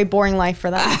 It's a very boring life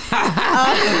for them.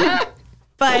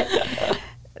 But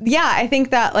yeah, I think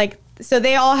that, like, so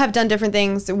they all have done different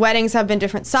things. Weddings have been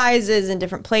different sizes and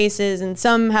different places, and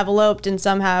some have eloped and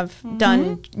some have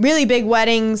done really big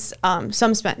weddings.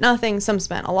 Some spent nothing. Some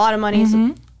spent a lot of money.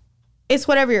 So it's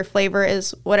whatever your flavor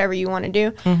is, whatever you want to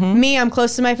do. Me, I'm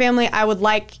close to my family. I would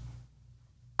like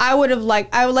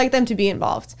them to be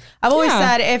involved. I've always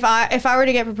said if I were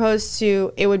to get proposed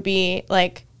to, it would be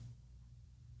like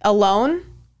alone,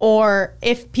 or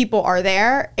if people are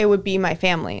there, it would be my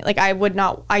family. Like, I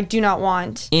do not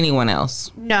want anyone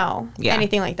else. No,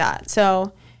 anything like that.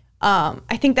 So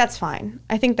I think that's fine.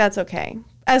 I think that's okay.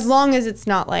 As long as it's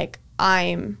not like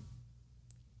I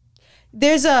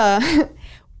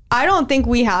don't think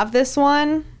we have this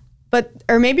one.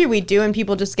 Or maybe we do and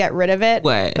people just get rid of it.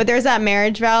 What? But there's that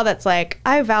marriage vow that's like,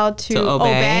 I vow to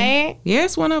obey. Yeah,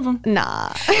 it's one of them.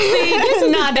 Nah. See, this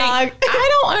is nah, dog.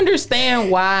 I don't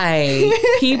understand why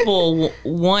people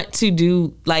want to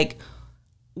do, like,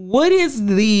 what is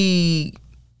the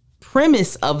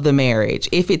premise of the marriage?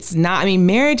 If it's not, I mean,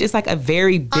 marriage is like a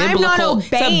very biblical. I'm not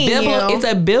obeying it's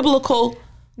a bibiblical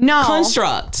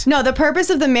construct. No, the purpose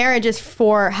of the marriage is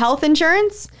for health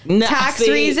insurance, tax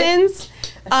reasons.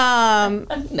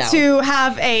 To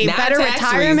have a not better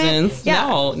retirement. Reasons. Yeah.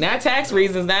 No, not tax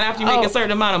reasons. Not after you make a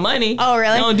certain amount of money. Oh,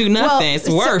 really? Don't do nothing. It's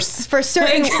worse. For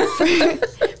certain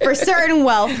for certain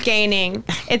wealth gaining,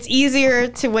 it's easier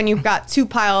to when you've got two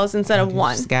piles instead of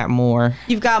one. You've got more.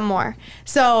 You've got more.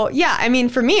 So yeah, I mean,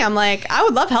 for me, I'm like, I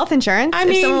would love health insurance. I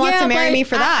mean, if someone wants to marry me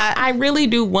for that. I really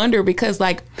do wonder, because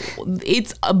like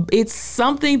it's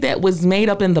something that was made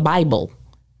up in the Bible.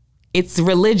 It's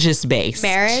religious based.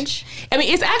 Marriage? I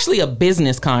mean, it's actually a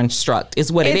business construct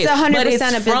is what it is. It's 100% but it's a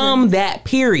business. from that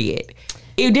period.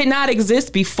 It did not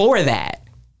exist before that.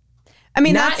 I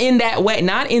mean, not in that way,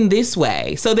 not in this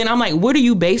way. So then I'm like, what are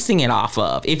you basing it off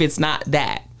of if it's not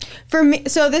that? For me,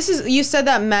 so this is, you said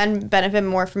that men benefit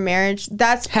more from marriage.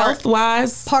 That's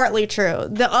health-wise partly true.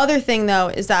 The other thing, though,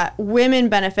 is that women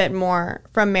benefit more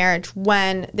from marriage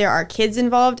when there are kids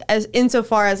involved, as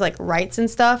insofar as like rights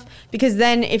and stuff. Because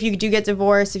then, if you do get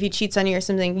divorced, if he cheats on you or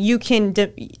something, you can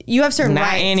you have certain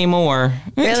rights. Not anymore.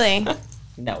 Really?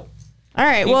 No. All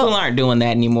right. People aren't doing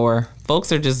that anymore.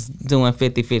 Folks are just doing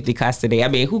 50-50 custody. I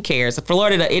mean, who cares?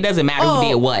 Florida, it doesn't matter who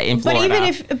did what in Florida. Even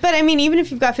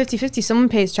if you've got 50-50, someone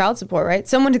pays child support, right?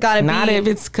 Someone's got to be. Not if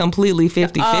it's completely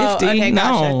 50-50. Okay,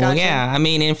 gotcha. Yeah. I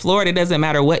mean, in Florida, it doesn't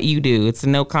matter what you do. It's a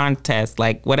no contest,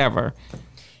 like whatever.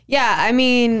 Yeah, I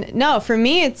mean, no, for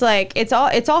me, it's like, it's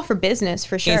all for business,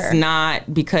 for sure. It's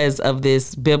not because of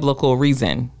this biblical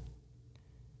reason.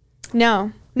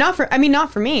 No, not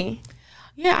for me.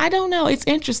 Yeah, I don't know. It's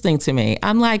interesting to me.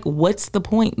 I'm like, what's the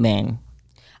point then?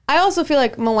 I also feel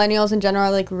like millennials in general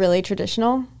are like really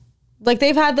traditional. Like,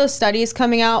 they've had those studies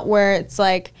coming out where it's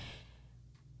like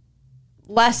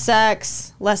less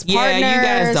sex, less partners. Yeah, you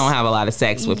guys don't have a lot of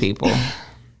sex with people.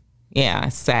 Yeah,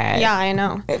 it's sad. Yeah, I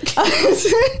know.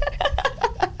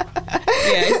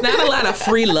 Yeah, it's not a lot of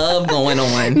free love going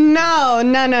on.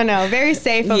 No. Very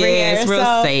safe over here. Yeah, it's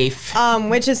real safe.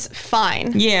 Which is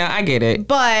fine. Yeah, I get it.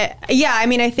 But yeah, I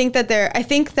mean, I think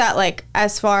that like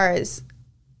as far as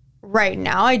right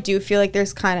now, I do feel like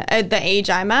there's kind of at the age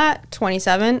I'm at,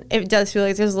 27. It does feel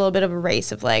like there's a little bit of a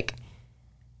race of like.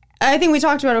 I think we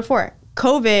talked about it before.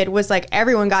 COVID was like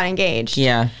everyone got engaged.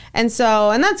 Yeah. And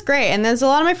that's great. And there's a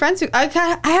lot of my friends who I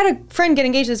had a friend get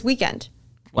engaged this weekend.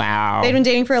 Wow. They've been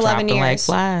dating for 11 years. Like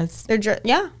flies.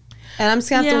 Yeah. And I'm just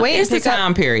going to have to wait. It's the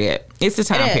time period. It's the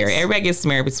time period. Everybody gets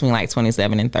married between like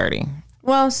 27 and 30.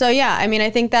 Well, so yeah, I mean, I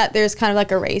think that there's kind of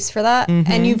like a race for that.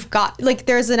 Mm-hmm. And you've got, like,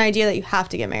 there's an idea that you have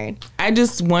to get married. I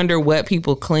just wonder what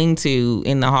people cling to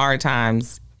in the hard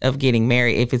times of getting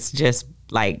married if it's just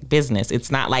like business. It's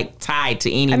not like tied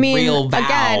to any real vow.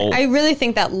 Again, I really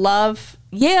think that love.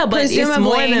 Yeah, but it's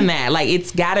more than that. Like,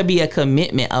 it's got to be a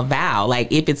commitment, a vow.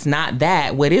 Like, if it's not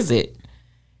that, what is it?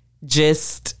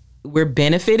 Just we're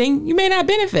benefiting? You may not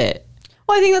benefit.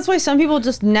 Well, I think that's why some people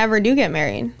just never do get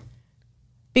married.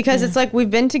 Because it's like,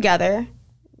 we've been together.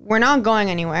 We're not going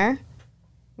anywhere.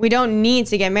 We don't need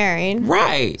to get married.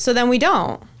 Right. So then we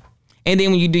don't. And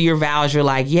then when you do your vows, you're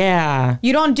like, yeah.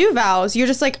 You don't do vows. You're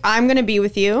just like, I'm going to be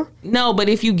with you. No, but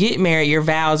if you get married, your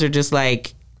vows are just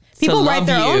like, people write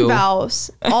their own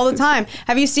vows all the time.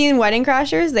 Have you seen Wedding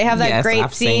Crashers? They have that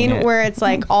great scene where it's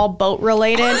like all boat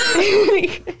related.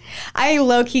 I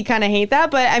low-key kind of hate that.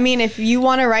 But I mean, if you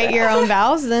want to write your own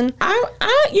vows, then.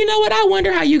 You know what? I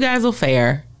wonder how you guys will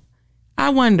fare. I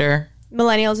wonder.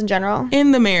 Millennials in general.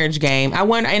 In the marriage game. I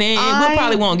wonder, and we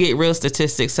probably won't get real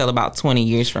statistics till about 20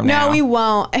 years from now. No, we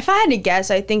won't. If I had to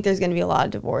guess, I think there's going to be a lot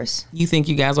of divorce. You think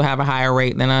you guys will have a higher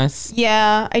rate than us?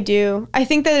 Yeah, I do. I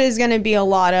think that there's going to be a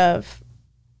lot of,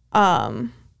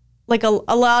 like a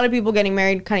lot of people getting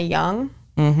married kind of young.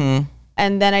 Mm-hmm.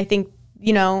 And then I think,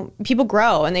 people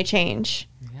grow and they change.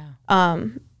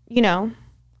 Yeah.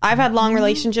 I've had long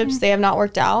relationships. They have not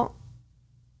worked out.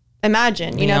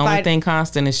 Imagine, the only thing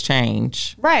constant is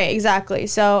change. Right, exactly.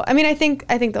 So, I mean, I think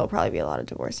there'll probably be a lot of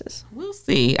divorces. We'll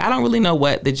see. I don't really know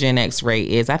what the Gen X rate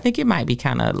is. I think it might be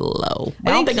kind of low. I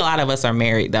don't think a lot of us are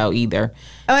married, though, either.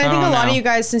 I think a lot of you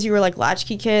guys, since you were like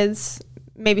latchkey kids,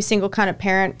 maybe single kind of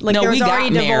parent, like there was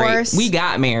already divorce. We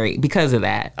got married because of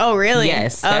that. Oh, really?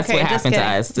 Yes, that's what happened to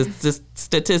us. Just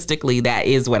statistically, that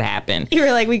is what happened. You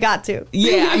were like, we got to.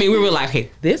 Yeah, I mean, we were like, hey,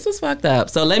 this was fucked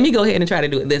up. So let me go ahead and try to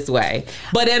do it this way.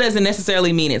 But that doesn't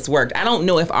necessarily mean it's worked. I don't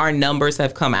know if our numbers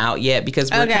have come out yet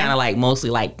because we're kind of like mostly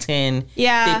like 10,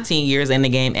 15 years in the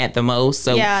game at the most.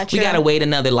 So we got to wait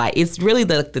another, it's really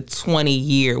the 20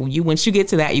 year. Once you get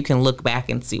to that, you can look back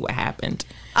and see what happened.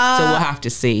 So we'll have to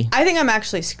see. I think I'm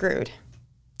actually screwed,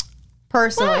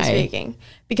 personally speaking,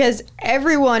 because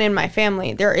everyone in my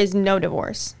family, there is no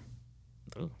divorce.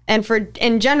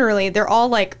 And generally, they're all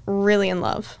like really in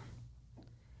love.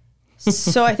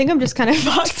 So I think I'm just kind of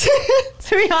fucked,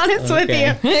 to be honest with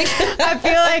you. I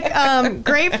feel like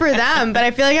great for them, but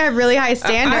I feel like I have really high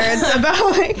standards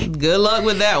about like. Good luck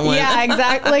with that one. Yeah,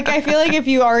 exactly. Like I feel like if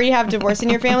you already have divorce in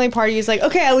your family, part of you is like,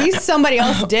 okay, at least somebody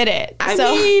else did it. I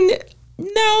mean,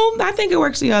 no, I think it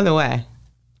works the other way.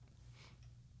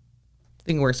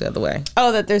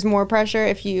 Oh, that there's more pressure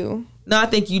if you. No, I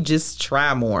think you just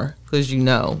try more because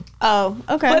Oh,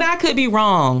 okay. But I could be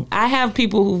wrong. I have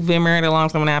people who've been married a long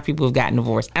time and I have people who've gotten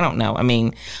divorced. I don't know. I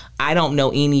mean, I don't know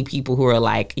any people who are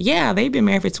like, yeah, they've been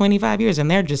married for 25 years and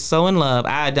they're just so in love.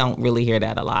 I don't really hear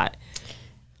that a lot.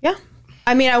 Yeah.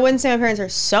 I mean, I wouldn't say my parents are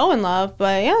so in love,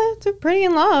 but yeah, they're pretty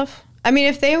in love. I mean,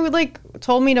 if they would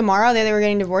told me tomorrow that they were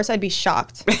getting divorced, I'd be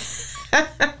shocked.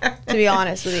 To be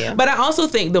honest with you. But I also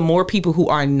think the more people who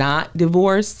are not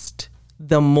divorced,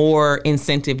 the more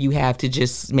incentive you have to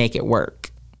just make it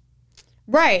work.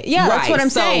 Right. Yeah, that's what I'm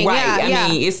saying. Right. I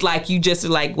mean, it's like you just are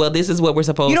like, well, this is what we're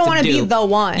supposed to do. You don't want to be the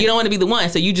one. You don't want to be the one,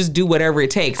 so you just do whatever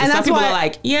it takes. And some people are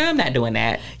like, yeah, I'm not doing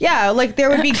that. Yeah, like there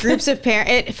would be groups of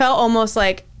parents. It felt almost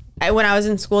like when I was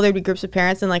in school, there'd be groups of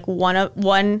parents and like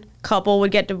one couple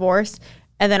would get divorced.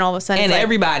 And then all of a sudden, and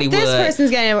everybody would. This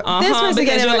person's getting it. This person's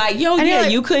because getting you're like, yo, yeah,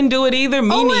 you couldn't do it either.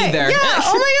 Me neither. Yeah.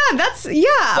 Oh my God. That's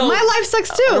so, my life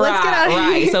sucks too. Let's get out of here.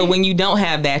 Right. So when you don't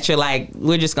have that, you're like,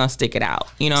 we're just gonna stick it out.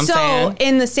 You know what I'm saying? So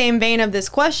in the same vein of this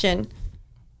question,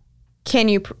 can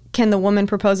the woman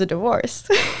propose a divorce?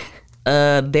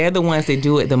 They're the ones that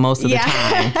do it the most of the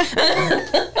time.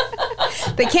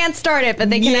 They can't start it, but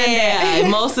they can end it. Yeah,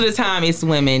 most of the time it's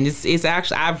women. It's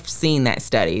actually, I've seen that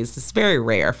studies. It's very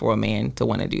rare for a man to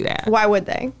want to do that. Why would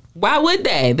they?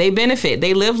 They benefit.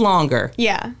 They live longer.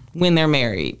 Yeah. When they're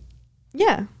married.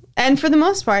 Yeah. And for the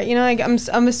most part,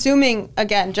 I'm assuming,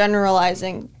 again,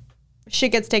 generalizing,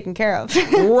 shit gets taken care of.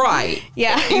 Right.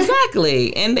 Yeah.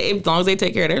 Exactly. And as long as they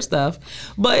take care of their stuff.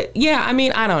 But yeah, I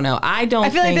mean, I don't know. I feel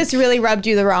like this really rubbed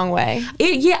you the wrong way.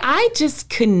 I just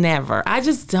could never. I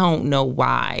just don't know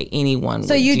why anyone would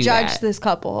do that. So you judged this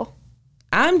couple?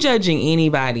 I'm judging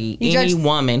anybody, any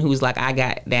woman who's like, I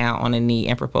got down on a knee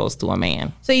and proposed to a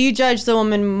man. So you judge the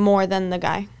woman more than the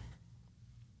guy?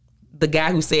 The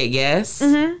guy who said yes?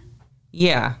 Mm-hmm.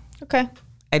 Yeah. Okay.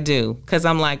 I do. Because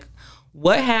I'm like,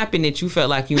 what happened that you felt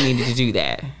like you needed to do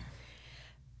that?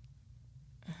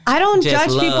 I don't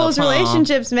judge people's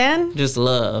relationships, man. Just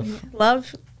love.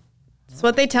 Love. That's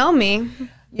what they tell me.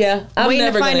 Yeah. I'm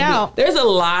never going to find out. There's a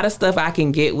lot of stuff I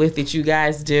can get with that you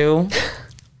guys do.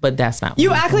 But that's not.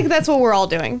 You act like that's what we're all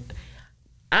doing.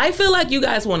 I feel like you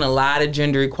guys want a lot of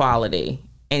gender equality,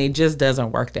 and it just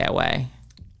doesn't work that way.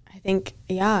 I think,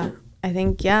 yeah,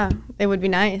 it would be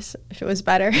nice if it was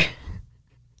better.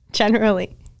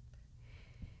 Generally.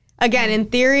 Again, in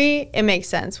theory, it makes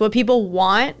sense. What people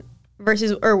want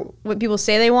or what people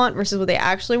say they want versus what they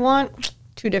actually want,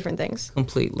 two different things.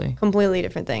 Completely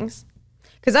different things.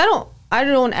 Because I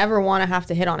don't ever want to have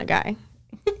to hit on a guy.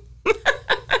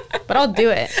 But I'll do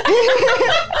it.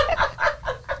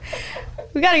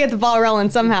 We got to get the ball rolling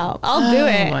somehow. I'll do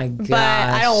it. Oh my gosh. But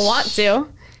I don't want to.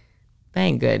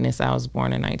 Thank goodness I was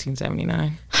born in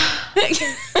 1979.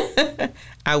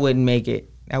 I wouldn't make it.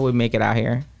 I wouldn't make it out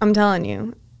here. I'm telling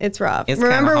you, it's rough.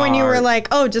 Remember when you were like,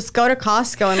 oh, just go to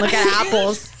Costco and look at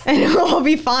apples and it'll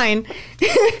be fine.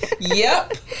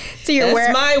 Yep. So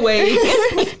that's my way.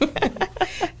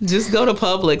 Just go to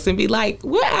Publix and be like,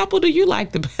 what apple do you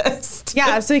like the best?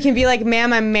 Yeah, so you can be like,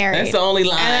 ma'am, I'm married. That's the only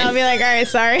line. And I'll be like, all right,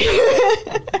 sorry.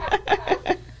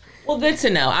 Well, good to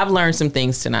know. I've learned some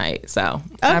things tonight, so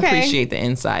I appreciate the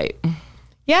insight.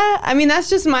 Yeah, I mean,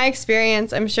 that's just my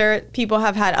experience. I'm sure people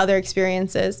have had other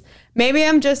experiences. Maybe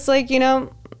I'm just like,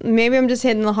 maybe I'm just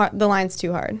hitting the lines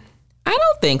too hard. I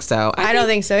don't think so. I don't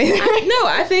think so either.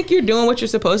 I think you're doing what you're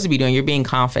supposed to be doing. You're being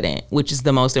confident, which is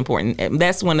the most important.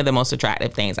 That's one of the most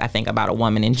attractive things I think about a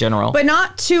woman in general. But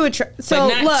not too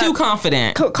too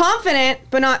confident. Confident,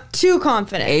 but not too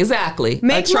confident. Exactly.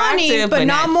 Make money, but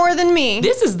not more than me.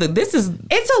 This is.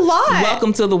 It's a lot.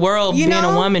 Welcome to the world, being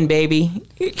a woman, baby.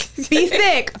 Be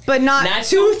thick, but not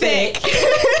too thick.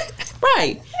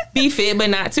 Right. Be fit, but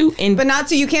not too. But not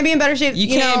too. You can't be in better shape. You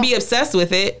can't be obsessed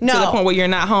with it to the point where you're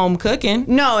not home cooking.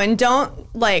 No, and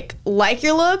don't like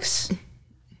your looks,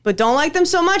 but don't like them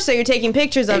so much that you're taking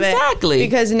pictures of it. Exactly.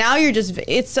 Because now you're just,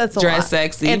 it's a lot. Dress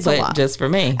sexy, but just for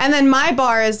me. And then my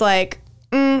bar is like,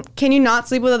 can you not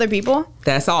sleep with other people?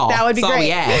 That's all. That would be great. All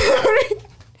we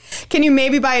ask. Can you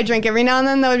maybe buy a drink every now and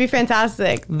then? That would be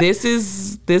fantastic. This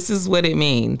is what it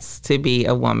means to be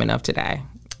a woman of today.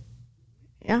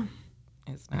 Yeah.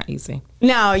 It's not easy.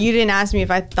 No, you didn't ask me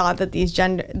if I thought that these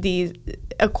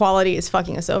equality is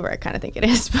fucking us over. I kind of think it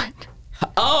is, but.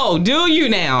 Oh, do you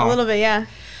now? A little bit, yeah.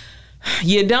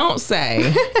 You don't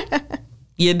say.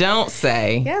 You don't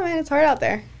say. Yeah, man, it's hard out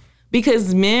there.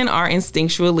 Because men are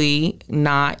instinctually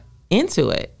not into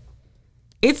it.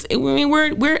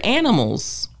 We're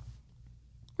animals.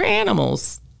 We're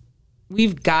animals.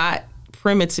 We've got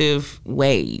primitive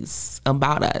ways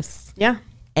about us. Yeah.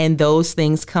 And those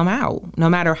things come out, no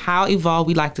matter how evolved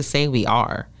we like to say we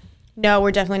are. No,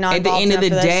 we're definitely not. At the end of the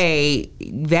day,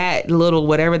 that little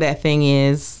whatever that thing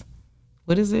is,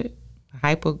 what is it?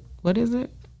 What is it?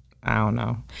 I don't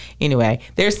know. Anyway,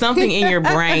 there's something in your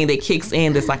brain that kicks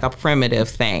in that's like a primitive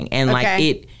thing, and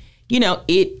like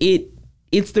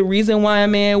it's the reason why a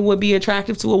man would be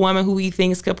attractive to a woman who he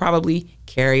thinks could probably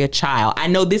carry a child. I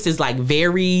know this is like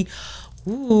very.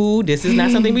 Ooh, this is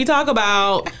not something we talk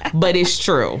about, but it's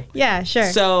true. Yeah, sure.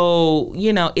 So,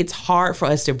 it's hard for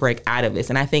us to break out of this.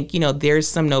 And I think, there's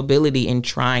some nobility in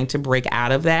trying to break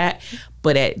out of that.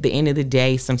 But at the end of the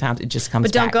day, sometimes it just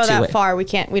comes back to it. But don't go that far. We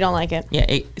don't like it. Yeah,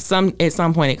 at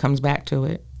some point it comes back to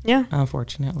it. Yeah.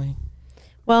 Unfortunately.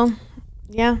 Well,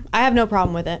 yeah, I have no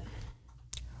problem with it.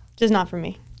 Just not for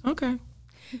me. Okay.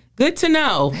 Good to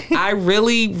know. I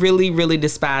really, really, really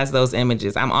despise those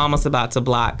images. I'm almost about to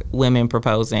block women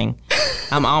proposing.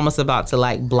 I'm almost about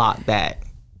to block that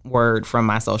word from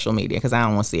my social media because I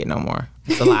don't want to see it no more.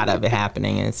 It's a lot of it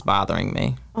happening and it's bothering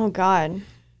me. Oh, God.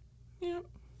 Yeah.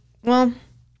 Well,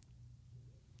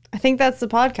 I think that's the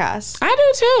podcast. I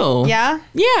do too. Yeah?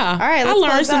 Yeah. All right. I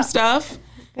learned some stuff.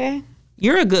 Okay.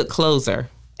 You're a good closer.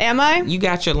 Am I? You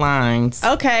got your lines.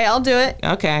 Okay, I'll do it.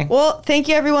 Okay. Well, thank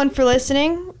you everyone for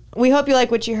listening. We hope you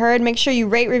like what you heard. Make sure you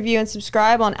rate, review, and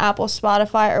subscribe on Apple,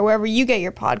 Spotify, or wherever you get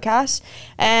your podcasts.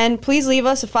 And please leave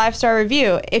us a 5-star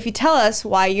review. If you tell us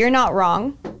why you're not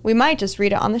wrong, we might just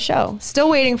read it on the show. Still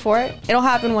waiting for it. It'll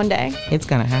happen one day. It's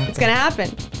gonna happen. It's gonna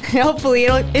happen. Hopefully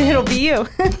it'll be you.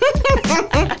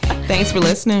 Thanks for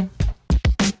listening.